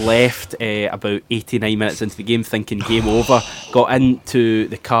 He left about 89 minutes into the game thinking game over, got into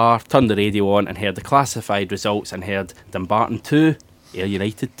the car, turned the radio on and heard the classified results and heard Dumbarton 2, Ayr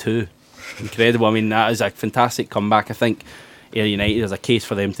United 2. Incredible. I mean, that is a fantastic comeback. I think Ayr United is a case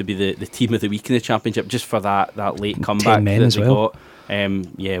for them to be the team of the week in the Championship, just for that late comeback 10 men that as they well. got.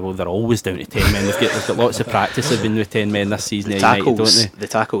 Well, they're always down to 10 men. They've got lots of practice. They've been with 10 men this season. United, don't they? The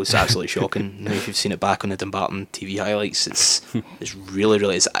tackle is absolutely shocking. Now, if you've seen it back on the Dumbarton TV highlights, it's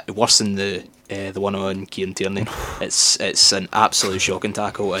really it's worse than the one on Kieran Tierney. It's an absolute shocking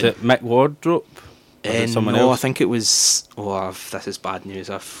tackle. Is it Mick Wardrope? No, else? I think it was. This is bad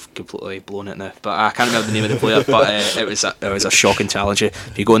news. I've completely blown it now. But I can't remember the name of the player. But it was a shocking challenge.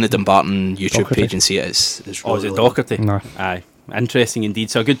 If you go on the Dumbarton YouTube Docherty page and see it, it's really. Is it Docherty? No. Aye. Interesting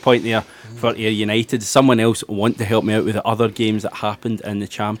indeed. So a good point there for Ayr United. Someone else want to help me out with the other games that happened in the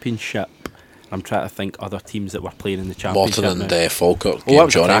Championship? I'm trying to think other teams that were playing in the Championship. Morton and Falkirk.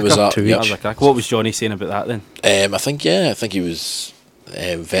 Johnny was at. What was Johnny saying about that then? I think he was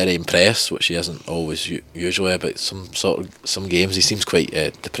very impressed, which he isn't always usually about some games. He seems quite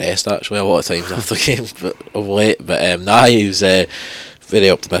depressed actually a lot of times after games, but of late. But he was very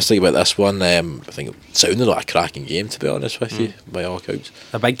optimistic about this one. I think it sounded like a cracking game, to be honest with you, by all accounts.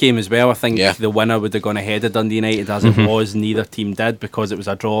 A big game as well. I think the winner would have gone ahead of Dundee United, as it was. Neither team did because it was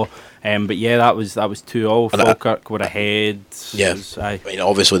a draw. But yeah, that was 2-2. Falkirk were ahead. Yeah, I mean,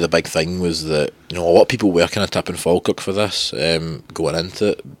 obviously the big thing was that a lot of people were kind of tipping Falkirk for this going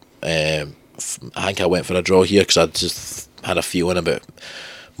into it. I think I went for a draw here because I just had a feeling about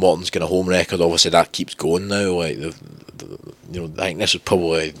Morton's kind of home record. Obviously that keeps going now. Like I think this is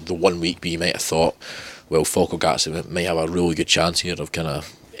probably the 1 week where you might have thought, well, Falkirk actually might have a really good chance here of kind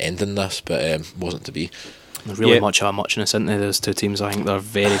of ending this, but wasn't to be. There's really much of a muchness, isn't there? Those two teams, I think they're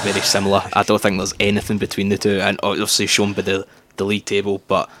very, very similar. I don't think there's anything between the two, and obviously shown by the league table,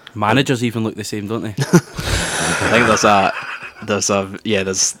 but managers even look the same, don't they? I think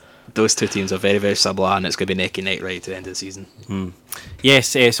those two teams are very, very similar, and it's going to be neck and neck right to the end of the season. Yes,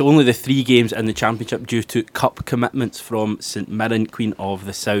 so only the 3 games in the Championship due to cup commitments from St Mirren, Queen of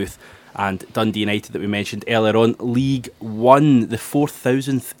the South, and Dundee United that we mentioned earlier on. League 1, the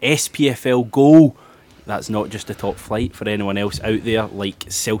 4,000th SPFL goal. That's not just a top flight for anyone else out there, like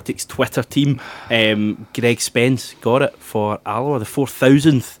Celtic's Twitter team. Greg Spence got it for Alloa, the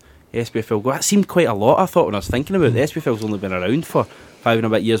 4,000th SPFL goal. That seemed quite a lot, I thought, when I was thinking about it. The SPFL's only been around for 5 and a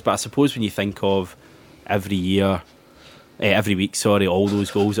bit years, but I suppose when you think of every week, all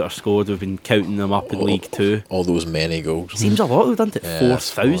those goals that are scored, we've been counting them up in League 2. All those many goals. Seems a lot, we've done it,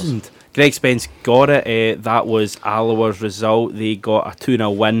 4,000. Greg Spence got it. That was Alloa's result. They got a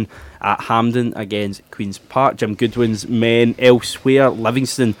 2-0 win at Hampden against Queen's Park. Jim Goodwin's men elsewhere.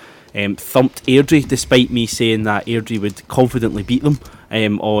 Livingston thumped Airdrie, despite me saying that Airdrie would confidently beat them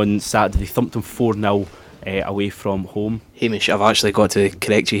on Saturday. They thumped them 4-0 away from home. Hamish, I've actually got to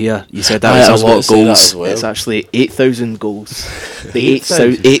correct you here. You said that was a lot of goals. Well. It's actually 8,000 goals. The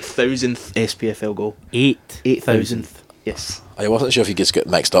 8,000th SPFL goal. 8,000th. Yes. I wasn't sure if you just got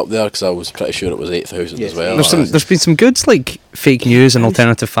mixed up there, because I was pretty sure it was 8,000 as well. There's been some good fake news and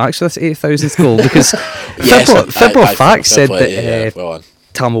alternative facts for this 8,000th goal, because Football Facts said that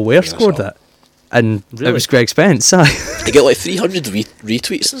Tam Ware scored it, and it was Greg Spence. He got 300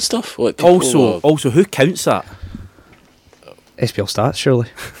 retweets and stuff. Also, who counts that? SPL Stats, surely.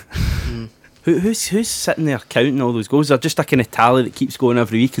 Who's sitting there counting all those goals? They're just a kind of tally that keeps going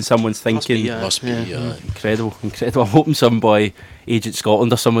every week, and someone's thinking, must be, incredible. I'm hoping some boy, Agent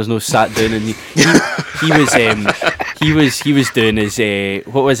Scotland or someone's no sat down and he was doing his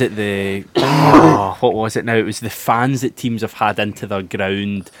what was it now? It was the fans that teams have had into their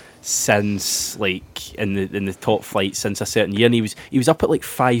ground since in the top flight since a certain year, and he was up at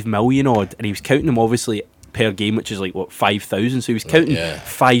 5 million odd, and he was counting them obviously per game, which is 5,000. So he was counting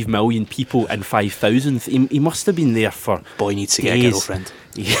 5 million people in 5,000. He must have been there for boy needs to days. get a girlfriend.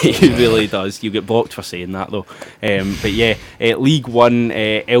 He really does. You get blocked for saying that though. But yeah, League One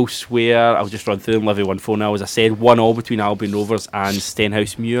elsewhere, I'll just run through them. Livy won 4-0, as I said. 1-1 between Albion Rovers and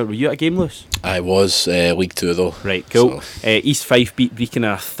Stenhousemuir. Were you at a game, Lewis? I was. League 2 though. Right, cool. So. East Fife beat Brecon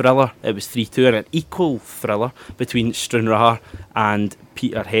in a thriller. It was 3-2, and an equal thriller between Stranraer and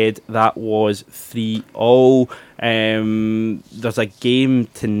Peterhead. That was 3-0. There's a game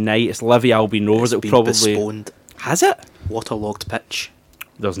tonight. It's Livy Albion Rovers. It'll probably postponed. Has it? Waterlogged pitch.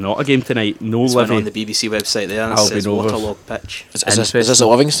 There's not a game tonight. No it's Livy. On the BBC website there, and it says waterlogged pitch. Is this at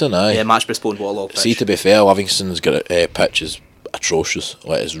Livingston? Aye. Yeah, match postponed, waterlogged pitch. See, to be fair, Livingston's got a pitch is atrocious.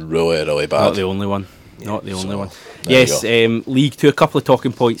 It's really, really bad. Not the only one. Not the only one. Yes, League 2, a couple of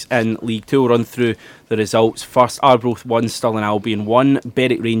talking points in League 2. We'll run through the results. First, Arbroath 1, Stirling Albion 1,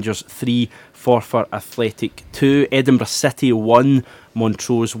 Berwick Rangers 3, Forfar Athletic 2, Edinburgh City 1,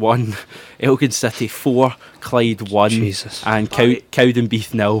 Montrose 1, Elgin City 4, Clyde 1, and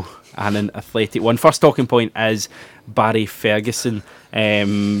Cowdenbeath 0, and an Athletic 1. First talking point is Barry Ferguson.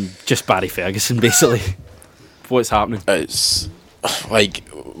 Just Barry Ferguson, basically. What's happening? It's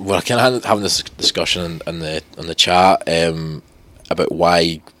we're kind of having this discussion in the chat about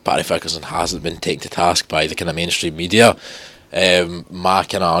why Barry Ferguson hasn't been taken to task by the kind of mainstream media. My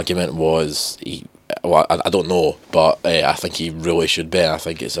kind of argument was I don't know, but I think he really should be. I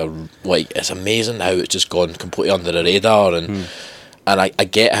think it's amazing how it's just gone completely under the radar, and I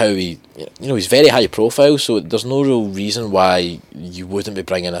get how he's very high profile, so there's no real reason why you wouldn't be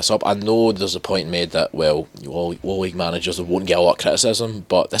bringing this up. I know there's a point made that all league managers won't get a lot of criticism,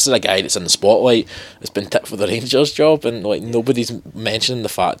 but this is a guy that's in the spotlight, that's been tipped for the Rangers job, and nobody's mentioning the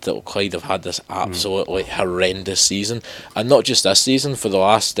fact that Clyde have had this absolutely horrendous season, and not just this season, for the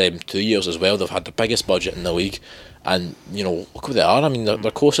last 2 years as well. They've had the biggest budget in the league, and look where they are. I mean,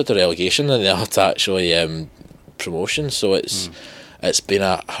 they're closer to relegation than they are to actually promotion, so it's been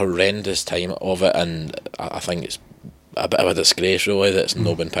a horrendous time of it, and I think it's a bit of a disgrace really that it's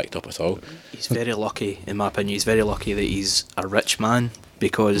not been picked up at all. He's very lucky, in my opinion. He's very lucky that he's a rich man,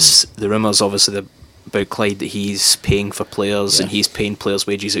 because the rumours obviously about Clyde that he's paying for players and he's paying players'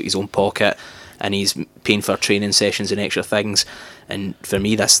 wages out of his own pocket, and he's paying for training sessions and extra things. And for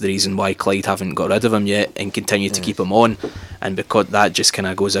me, that's the reason why Clyde haven't got rid of him yet and continue to keep him on. And because that just kind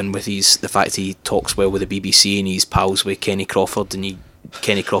of goes in with the fact he talks well with the BBC and he's pals with Kenny Crawford, and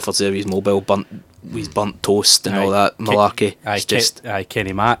Kenny Crawford's there, his mobile burnt toast and all that malarkey. It's just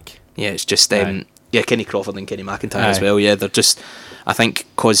Kenny Mack. Yeah, it's just Kenny Crawford and Kenny McIntyre as well. Yeah, they're just, I think,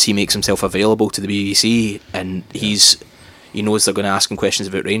 because he makes himself available to the BBC, and he knows they're going to ask him questions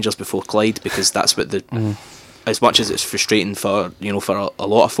about Rangers before Clyde, because that's what as much as it's frustrating for a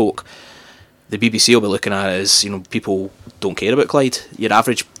lot of folk, the BBC will be looking at it as, people don't care about Clyde. Your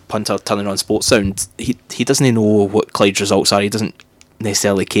average punter turning on Sports Sound, he doesn't know what Clyde's results are. He doesn't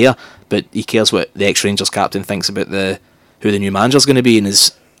necessarily care, but he cares what the ex-Rangers captain thinks about who the new manager's going to be. And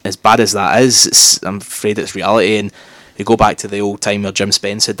as bad as that is, I'm afraid it's reality. And you go back to the old time where Jim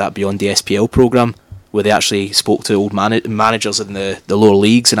Spence had that Beyond the SPL programme, where they actually spoke to old managers in the lower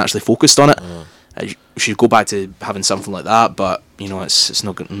leagues and actually focused on it. We should go back to having something like that, but it's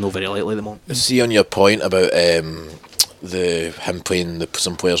not very likely at the moment. See, on your point about him paying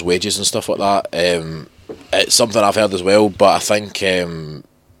some players' wages and stuff like that, it's something I've heard as well, but I think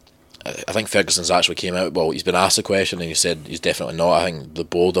I think Ferguson's actually came out. Well, he's been asked the question and he said he's definitely not. I think the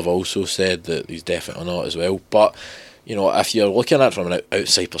board have also said that he's definitely not as well. But if you're looking at it from an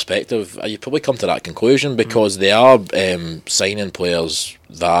outside perspective, you probably come to that conclusion because they are signing players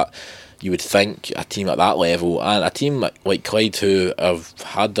that you would think a team at that level, and a team like Clyde, who have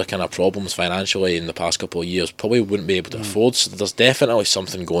had their kind of problems financially in the past couple of years, probably wouldn't be able to afford. So there's definitely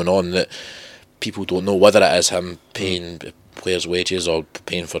something going on that people don't know, whether it is him paying players' wages or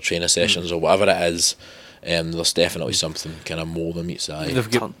paying for training sessions or whatever it is. There's definitely something kind of more than meets the eye.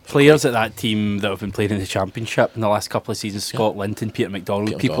 They've got players at that team that have been playing in the Championship in the last couple of seasons. Scott Linton, Peter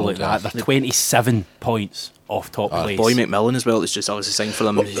McDonald, people like that. They're 27 points off top place. Boy McMillan as well. It's just obviously signed for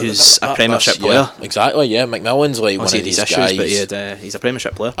them. Who's a Premiership player. Yeah, exactly. Yeah, McMillan's like one of these guys. But he's a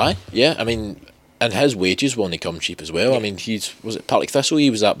Premiership player. Aye, yeah. I mean, and his wages will only come cheap as well. I mean, was it Partick Thistle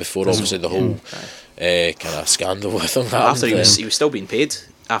he was at before? Obviously, the whole kind of scandal with him. After he was still being paid.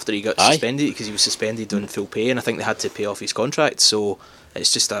 After he got suspended, because he was suspended on full pay, and I think they had to pay off his contract. So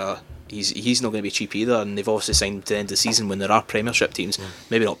it's just he's not going to be cheap either. And they've obviously signed to the end of the season when there are Premiership teams,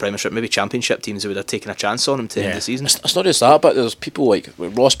 maybe not Premiership, maybe Championship teams who would have taken a chance on him to the end of the season. It's not just that, but there's people like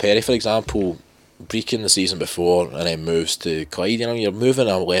Ross Perry, for example, breaking the season before and then moves to Clyde. You're moving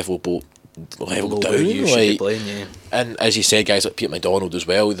a level down. You should be playing, And as you said, guys like Peter McDonald as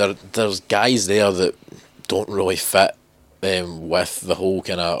well. There's guys there that don't really fit. With the whole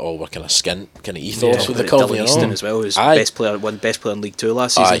kind of skint kind of ethos with the club, Dylan Easton as well, who's best player in League 2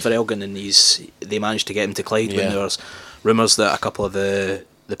 last season for Elgin, and they managed to get him to Clyde when there was rumours that a couple of the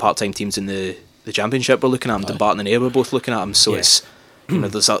part-time teams in the Championship were looking at him. Dumbarton and Ayr were both looking at him, so it's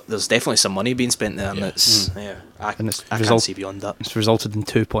there's definitely some money being spent there, and I can't see beyond that. It's resulted in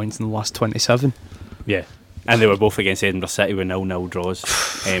 2 points in the last 27. Yeah. And they were both against Edinburgh City with 0-0 draws.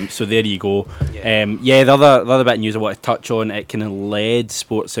 So there you go. The other bit of news I want to touch on, it kind of led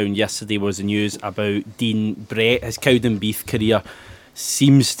Sports Sound yesterday, was the news about Dean Brett. His Cowdenbeath career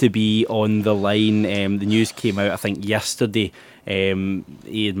seems to be on the line. The news came out, I think, yesterday.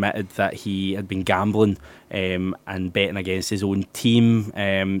 He admitted that he had been gambling and betting against his own team.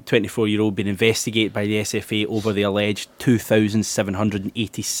 24-year-old been investigated by the SFA over the alleged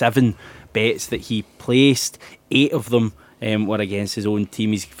 2,787 bets that he placed. 8 of them were against his own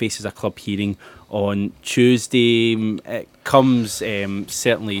team. He faces a club hearing on Tuesday. It comes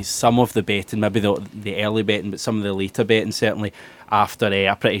certainly some of the betting, maybe the early betting, but some of the later betting certainly after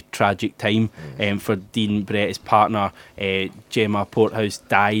a pretty tragic time for Dean Brett. His partner Gemma Porthouse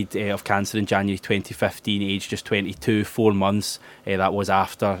died of cancer in January 2015, aged just 22, 4 months. That was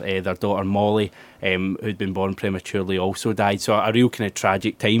after their daughter Molly, who'd been born prematurely, also died. So a real kind of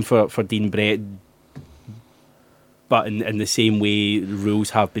tragic time for Dean Brett. But in the same way,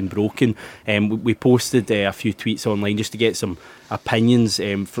 rules have been broken. We posted a few tweets online just to get some opinions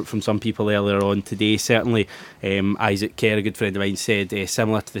from some people earlier on today. Certainly, Isaac Kerr, a good friend of mine, said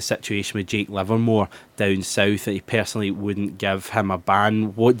similar to the situation with Jake Livermore down south, that he personally wouldn't give him a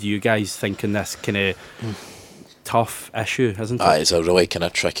ban. What do you guys think in this kind of tough issue, isn't it? It's a really kind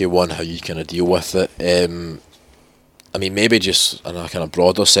of tricky one, how you kind of deal with it. I mean, maybe just in a kind of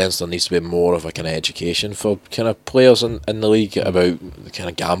broader sense, there needs to be more of a kind of education for kind of players in the league about the kind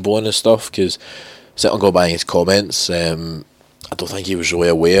of gambling and stuff, because certainly go by his comments, I don't think he was really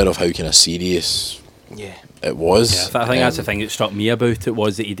aware of how kind of serious it was. I think that's the thing that struck me about it,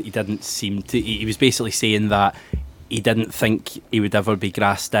 was that he didn't seem to... He was basically saying that he didn't think he would ever be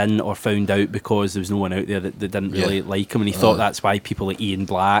grassed in or found out because there was no one out there that didn't really like him, and he thought that's why people like Ian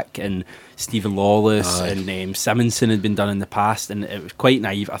Black and Stephen Lawless and Simonson had been done in the past, and it was quite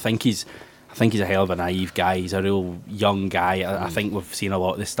naive. I think he's a hell of a naive guy. He's a real young guy. I think we've seen a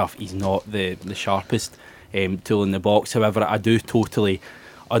lot of this stuff. He's not the sharpest tool in the box. However, I do totally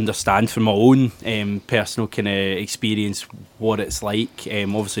understand from my own personal kind of experience what it's like.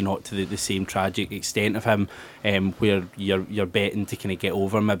 Obviously not to the same tragic extent of him, where you're betting to kind of get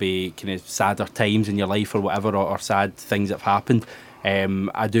over maybe kind of sadder times in your life or whatever, or sad things that have happened.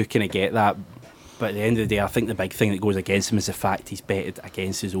 I do kind of get that, but at the end of the day, I think the big thing that goes against him is the fact he's betted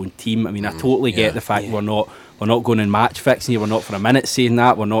against his own team. I mean, I totally get the fact we're not going in match fixing. We're not for a minute saying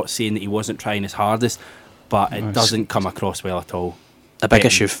that. We're not saying that he wasn't trying his hardest, but it doesn't come across well at all. A big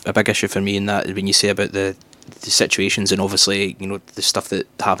issue for me in that, when you say about the situations, and obviously the stuff that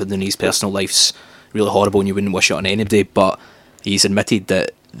happened in his personal life's really horrible and you wouldn't wish it on anybody, but he's admitted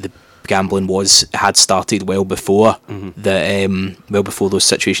that the gambling had started well before those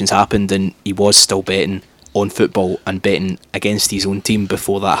situations happened, and he was still betting on football and betting against his own team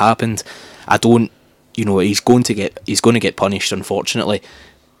before that happened. He's going to get punished, unfortunately.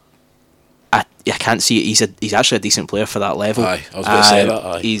 I can't see it. He's actually a decent player for that level. Aye, I was going to say that.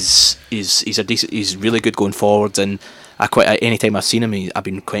 Aye. He's a decent. He's really good going forwards, and any time I've seen him, I've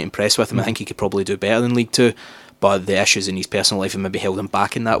been quite impressed with him. I think he could probably do better than League Two, but the issues in his personal life have maybe held him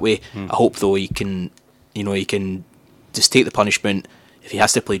back in that way. I hope though he can just take the punishment. If he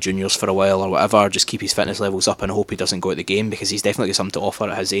has to play juniors for a while or whatever, just keep his fitness levels up, and I hope he doesn't go at the game, because he's definitely got something to offer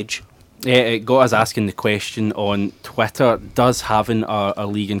at his age. Yeah, it got us asking the question on Twitter: does having a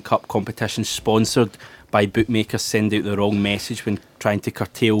league and cup competition sponsored by bookmakers send out the wrong message when trying to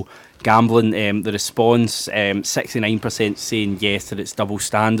curtail gambling? The response, 69% saying yes, that it's double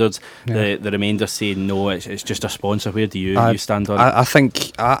standards. The remainder saying no, it's just a sponsor. Where do you stand on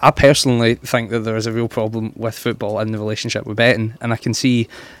it? I personally think that there is a real problem with football in the relationship with betting, and I can see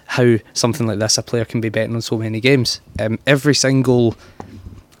how something like this, a player can be betting on so many games. Every single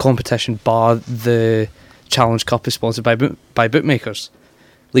competition bar the Challenge Cup is sponsored by bookmakers.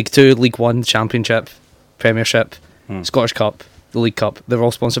 League 2, League 1, Championship, Premiership, Scottish Cup, the League Cup, they're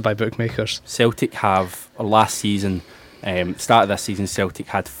all sponsored by bookmakers. Celtic have, last season, start of this season, Celtic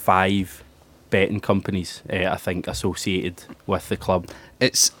had 5 betting companies, I think, associated with the club.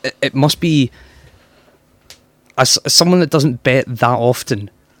 It must be, as someone that doesn't bet that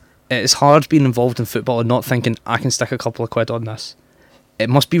often, it's hard being involved in football and not thinking, I can stick a couple of quid on this. It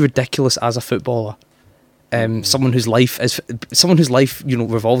must be ridiculous as a footballer. Someone whose life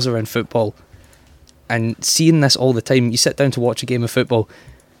revolves around football, and seeing this all the time. You sit down to watch a game of football,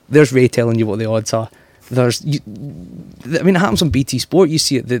 there's Ray telling you what the odds are. It happens on BT Sport. You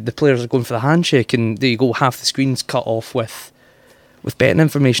see it, the players are going for the handshake, and there you go, half the screen's cut off with betting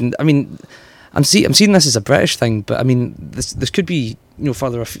information. I mean, I'm seeing this as a British thing, but I mean, this could be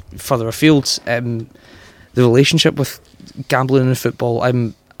further afield. The relationship with gambling and football, I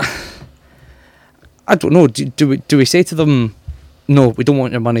don't know. Do we say to them, no, we don't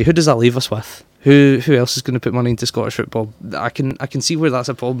want your money? Who does that leave us with? Who else is going to put money into Scottish football? I can see where that's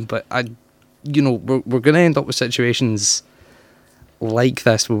a problem, but we're going to end up with situations like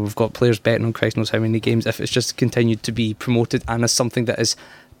this where we've got players betting on Christ knows how many games if it's just continued to be promoted and as something that is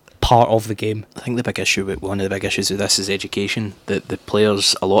part of the game. I think one of the big issues with this is education. That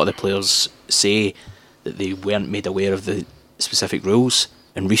a lot of the players say that they weren't made aware of the specific rules.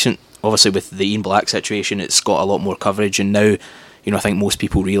 In recent, obviously with the Ian Black situation, it's got a lot more coverage, and now, I think most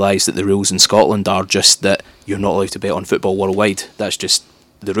people realise that the rules in Scotland are just that you're not allowed to bet on football worldwide. That's just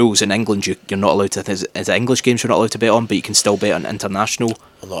the rules. In England, you're not allowed to. Is it English games you're not allowed to bet on, but you can still bet on international?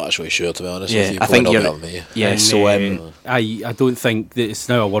 I'm not actually sure, to be honest. Yeah, with you. I think you're. Me. Yeah, and, so I don't think that it's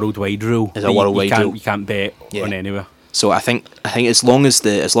now a worldwide rule. It's a worldwide rule. You can't bet on anywhere. So I think as long as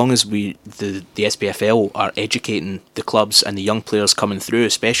the SPFL are educating the clubs and the young players coming through,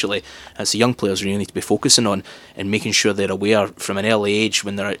 especially, it's the young players really need to be focusing on and making sure they're aware from an early age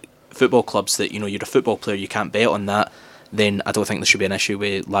when they're at football clubs that you're a football player, you can't bet on that. Then I don't think there should be an issue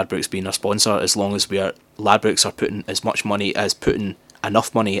with Ladbrokes being our sponsor, as long as Ladbrokes are putting as much money as putting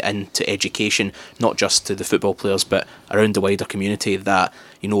enough money into education, not just to the football players but around the wider community, that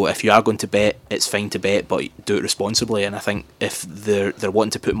if you are going to bet, it's fine to bet, but do it responsibly. And I think if they're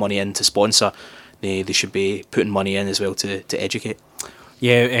wanting to put money in to sponsor, they should be putting money in as well to educate.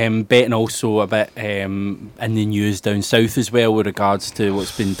 Yeah, betting also a bit in the news down south as well with regards to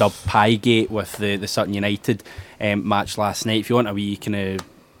what's been dubbed Piegate with the Sutton United match last night. If you want a wee kind of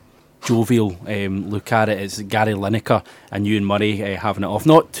jovial look at it, it's Gary Lineker and Ewan Murray having it off.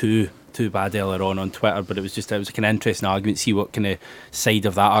 Not too bad earlier on Twitter, but it was a kind of interesting argument. See what kind of side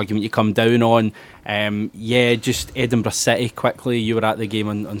of that argument you come down on. Just Edinburgh City quickly. You were at the game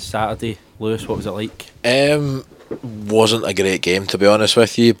on Saturday, Lewis. What was it like? Wasn't a great game, to be honest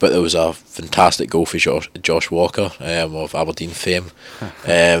with you, but it was a fantastic goal for Josh Walker of Aberdeen fame.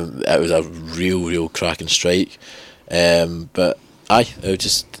 It was a real cracking strike. But I don't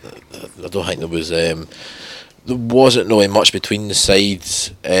think there wasn't really much between the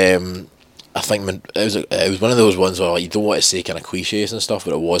sides. I think it was one of those ones where you don't want to say kind of cliches and stuff,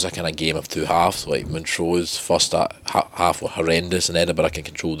 but it was a kind of game of two halves. Like Montrose first half were horrendous and Edinburgh can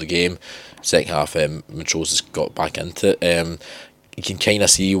control the game. Second half, Montrose has got back into it. You can kind of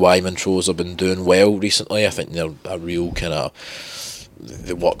see why Montrose have been doing well recently. I think they're a real kind of,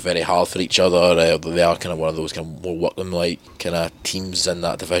 they work very hard for each other. They are kind of one of those kind of more workman-like kind of teams in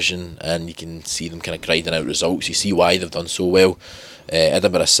that division, and you can see them kind of grinding out results. You see why they've done so well.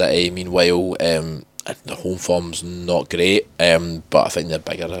 Edinburgh City, meanwhile, their home form's not great, but I think the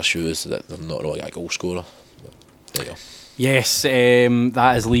bigger issue is that they've not really got a goal scorer. But there you go. Yes,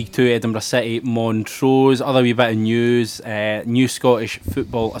 that is League 2, Edinburgh City, Montrose. Other wee bit of news, new Scottish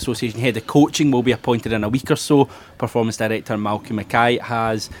Football Association head of coaching will be appointed in a week or so. Performance director Malcolm Mackay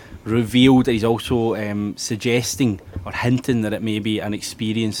has revealed that he's also suggesting or hinting that it may be an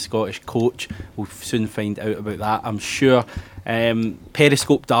experienced Scottish coach. We'll soon find out about that, I'm sure.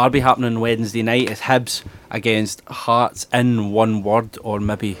 Periscope derby happening Wednesday night is Hibs against Hearts in one word, or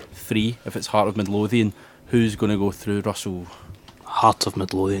maybe three if it's Heart of Midlothian. Who's going to go through, Russell? Heart of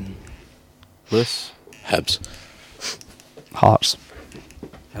Midlothian. Lewis? Hibs. Hearts.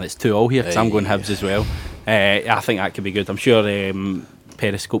 And it's 2-2 here, because I'm going Hibs as well. I think that could be good. I'm sure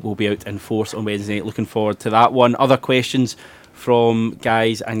Periscope will be out in force on Wednesday night. Looking forward to that one. Other questions from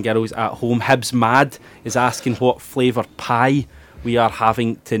guys and girls at home. Hibs Mad is asking what flavour pie we are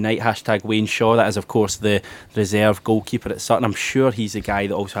having tonight. Hashtag Wayne Shaw. That is, of course, the reserve goalkeeper at Sutton. I'm sure he's the guy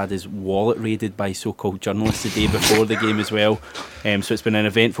that also had his wallet raided by so-called journalists the day before the game as well. So it's been an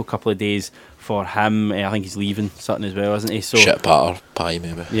eventful couple of days for him. I think he's leaving Sutton as well, isn't he? So shit patter pie,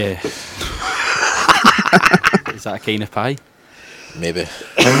 maybe. Yeah. Is that a kind of pie? Maybe.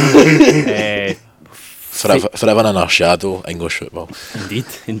 Forever in our shadow, English football.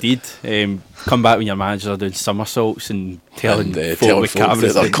 Indeed. Come back when your managers are doing somersaults and telling folk with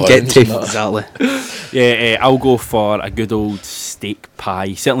cameras that to get to exactly. Yeah, I'll go for a good old steak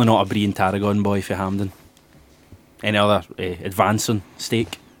pie. Certainly not a Brie and Tarragon boy for Hampden. Any other advancing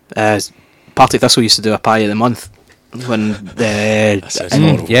steak? Partick Thistle used to do a pie of the month when yes,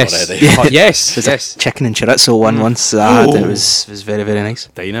 chicken and chorizo one once I had. It was very, very nice.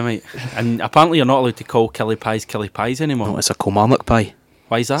 Dynamite. And apparently you're not allowed to call killie pies anymore. No, it's a Kilmarnock pie.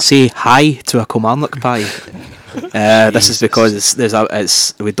 Why is that? Say hi to a Kilmarnock pie. This is because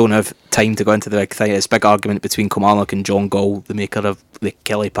we don't have time to go into the big thing. It's a big argument between Kilmarnock and John Gall, the maker of the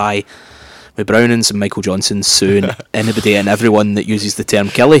killie pie, with Brownings and Michael Johnston suing anybody and everyone that uses the term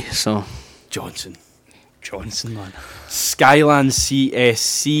killie. So Johnson, man. Skyland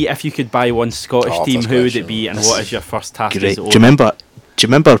CSC. If you could buy one Scottish team, who would it be, and what is your first task? Great. Do you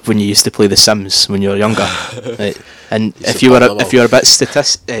remember when you used to play The Sims when you were younger? Right. And if you were a bit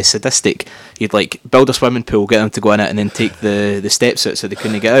sadistic, you'd like build a swimming pool, get them to go in it, and then take the steps out so they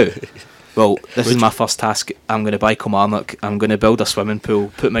couldn't get out. Well, this is my first task. I'm going to buy Kilmarnock. I'm going to build a swimming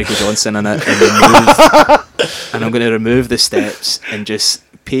pool, put Michael Johnston in it, and I'm going to remove the steps and just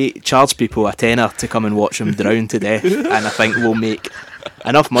charge people a tenner to come and watch them drown to death. And I think we'll make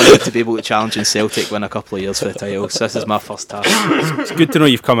enough money to be able to challenge in Celtic win a couple of years for the title. So this is my first task. It's good to know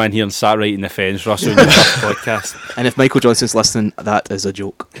you've come in here and sat right in the fence, Russell, in your first podcast. And if Michael Johnston's listening, that is a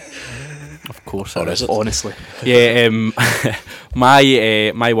joke. Of course, or is it? Honestly. Yeah,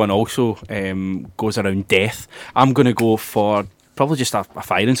 my one also goes around death. I'm going to go for probably just a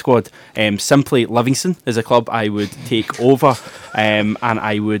firing squad. Simply Livingston is a club I would take over, and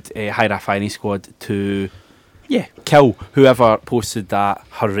I would hire a firing squad to kill whoever posted that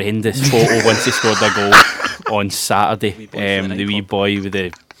horrendous photo once they scored their goal on Saturday. The wee boy with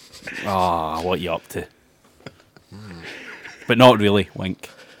the what you up to? But not really, wink.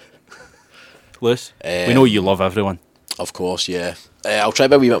 Lewis, we know you love everyone. Of course, yeah. I'll try to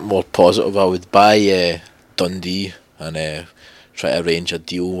be a wee bit more positive. I would buy Dundee and try to arrange a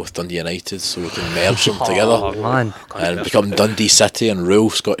deal with Dundee United so we can merge them together and become Dundee City and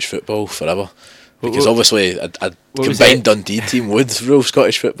rule Scottish football forever. Because obviously a combined Dundee team would rule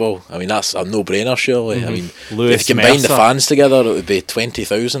Scottish football. I mean, that's a no-brainer, surely. I mean, Lewis if you combine Mercer. the fans together, it would be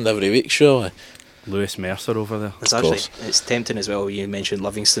 20,000 every week, surely. Lewis Mercer over there. It's tempting as well. You mentioned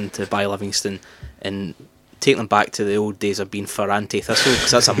Livingston, to buy Livingston and take them back to the old days of being Ferrante Thistle,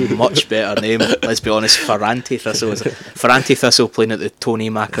 because that's a much better name. Let's be honest, Ferrante Thistle. Ferrante Thistle playing at the Tony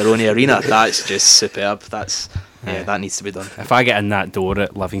Macaroni Arena. That's just superb. That needs to be done. If I get in that door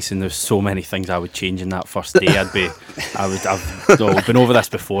at Livingston, there's so many things I would change in that first day. I've been over this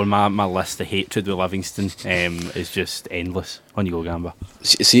before. My list of hatred with Livingston is just endless. On you go, Gamba.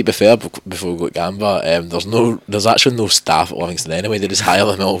 See, before we go to Gamba, there's actually no staff at Livingston anyway. They just hire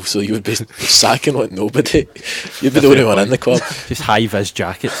them all, so you would be sacking like nobody. You'd be the only one in the club. Just high vis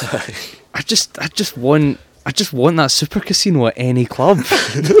jackets. I just want that super casino at any club.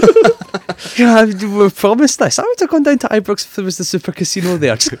 We're promised this. I would have gone down to Ibrox if there was the super casino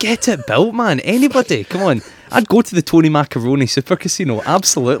there. Just get it built, man. Anybody, come on. I'd go to the Tony Macaroni super casino.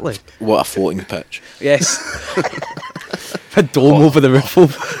 Absolutely. What a floating pitch. Yes. A dome over the roof.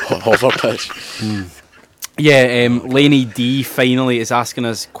 Hover pitch. Yeah, Laney D finally is asking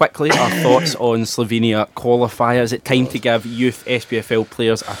us quickly our thoughts on Slovenia qualifier. Is it time to give youth SPFL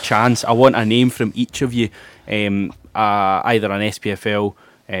players a chance? I want a name from each of you, either an SPFL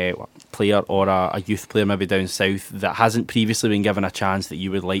player or a youth player maybe down south that hasn't previously been given a chance that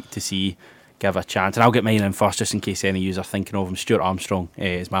you would like to see give a chance. And I'll get mine in first, just in case any of you are thinking of him. Stuart Armstrong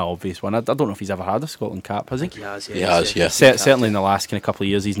is my obvious one. I don't know if he's ever had a Scotland cap, has he? He has, He has, yeah. Certainly in the last kind of couple of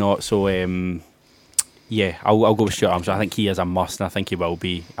years he's not. So yeah, I'll go with Stuart Armstrong. I think he is a must, and I think he will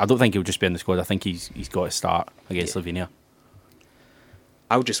be. I don't think he'll just be in the squad. I think he's got to start against Slovenia.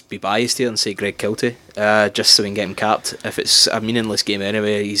 I'll just be biased here and say Greg Kiltie, just so we can get him capped. If it's a meaningless game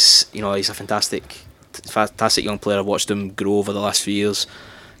anyway, he's a fantastic young player. I've watched him grow over the last few years,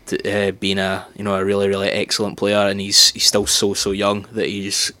 being a really, really excellent player, and he's still so young that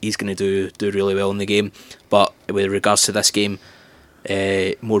he's going to do really well in the game. But with regards to this game,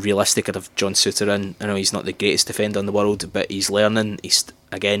 more realistic, I'd have John Souttar in. I know he's not the greatest defender in the world, but he's learning. He's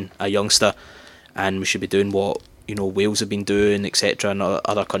again a youngster, and we should be doing what Wales have been doing, etc., and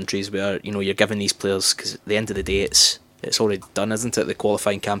other countries where you're giving these players, because at the end of the day it's already done, isn't it, the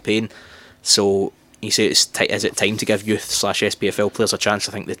qualifying campaign? So you say is it time to give youth / SPFL players a chance?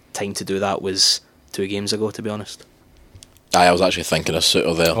 I think the time to do that was 2 games ago, to be honest. I was actually thinking of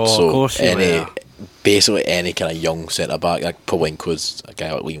Souttar there. So of course basically any kind of young centre back, like probably includes a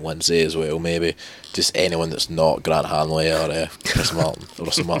guy like Liam Lindsay as well, maybe just anyone that's not Grant Hanley or Chris Martin or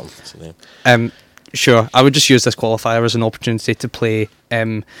Russell Martin. That's the name. Sure, I would just use this qualifier as an opportunity to play.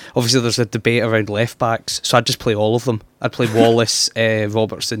 Obviously, there's a debate around left backs, so I'd just play all of them. I'd play Wallace,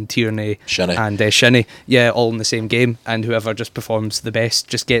 Robertson, Tierney, Shinnie. and Shinnie. Yeah, all in the same game, and whoever just performs the best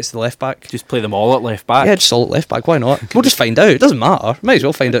just gets the left back. Just play them all at left back. Yeah, just all at left back. Why not? We'll just find out. It doesn't matter. Might as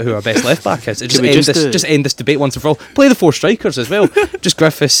well find out who our best left back is. Just end this debate once and for all. Play the 4 strikers as well. Just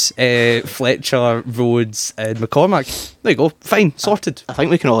Griffiths, Fletcher, Rhodes, and McCormack. There you go. Fine, sorted. I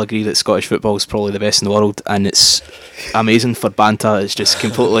think we can all agree that Scottish football is probably the best in the world, and it's amazing for banter. It's just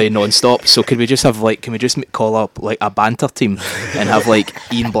completely non-stop. So can we just call up like a banter team and have like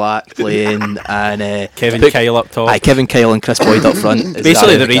Ian Black playing and Kevin Kyle up top. Kevin Kyle and Chris Boyd up front.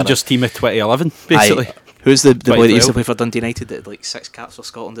 Basically the Rangers team of 2011. Basically. Who's the boy that used to play for Dundee United that had like 6 caps for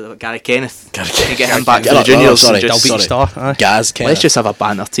Scotland? Gary Kenneth. Can you get him back to the juniors? Gaz Kenneth. Let's just have a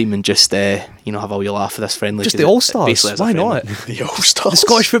banter team and just have a wee laugh for this friendly. Just the All-Stars. Why not? The All-Stars. The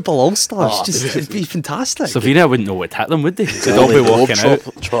Scottish Football All-Stars. It'd be fantastic. Slovenia wouldn't know what to hit them, would they? They'd all be walking out.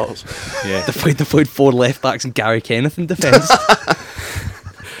 Yeah. They played 4 left backs and Gary Kenneth in defence.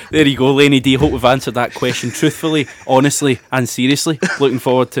 There you go, Laney D. Hope we've answered that question truthfully, honestly, and seriously. Looking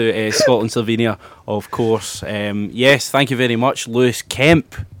forward to Scotland Slovenia, of course. Yes, thank you very much, Lewis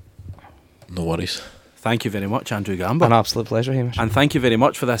Kemp. No worries. Thank you very much, Andrew Gamba. An absolute pleasure, Hamish. And thank you very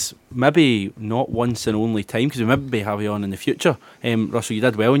much for this, maybe not once and only time, because we maybe have you on in the future. Russell, you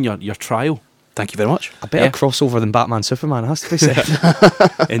did well in your trial. Thank you very much. A better crossover than Batman Superman, it has to be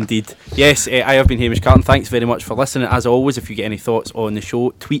said. Indeed. Yes, I have been Hamish Carton. Thanks very much for listening. As always, if you get any thoughts on the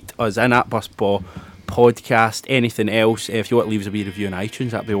show, tweet us in at Burstball Podcast. Anything else, if you want to leave us a wee review on iTunes,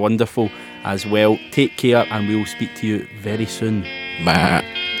 that'd be wonderful as well. Take care, and we will speak to you very soon. Meow.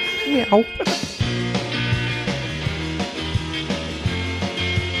 Meow.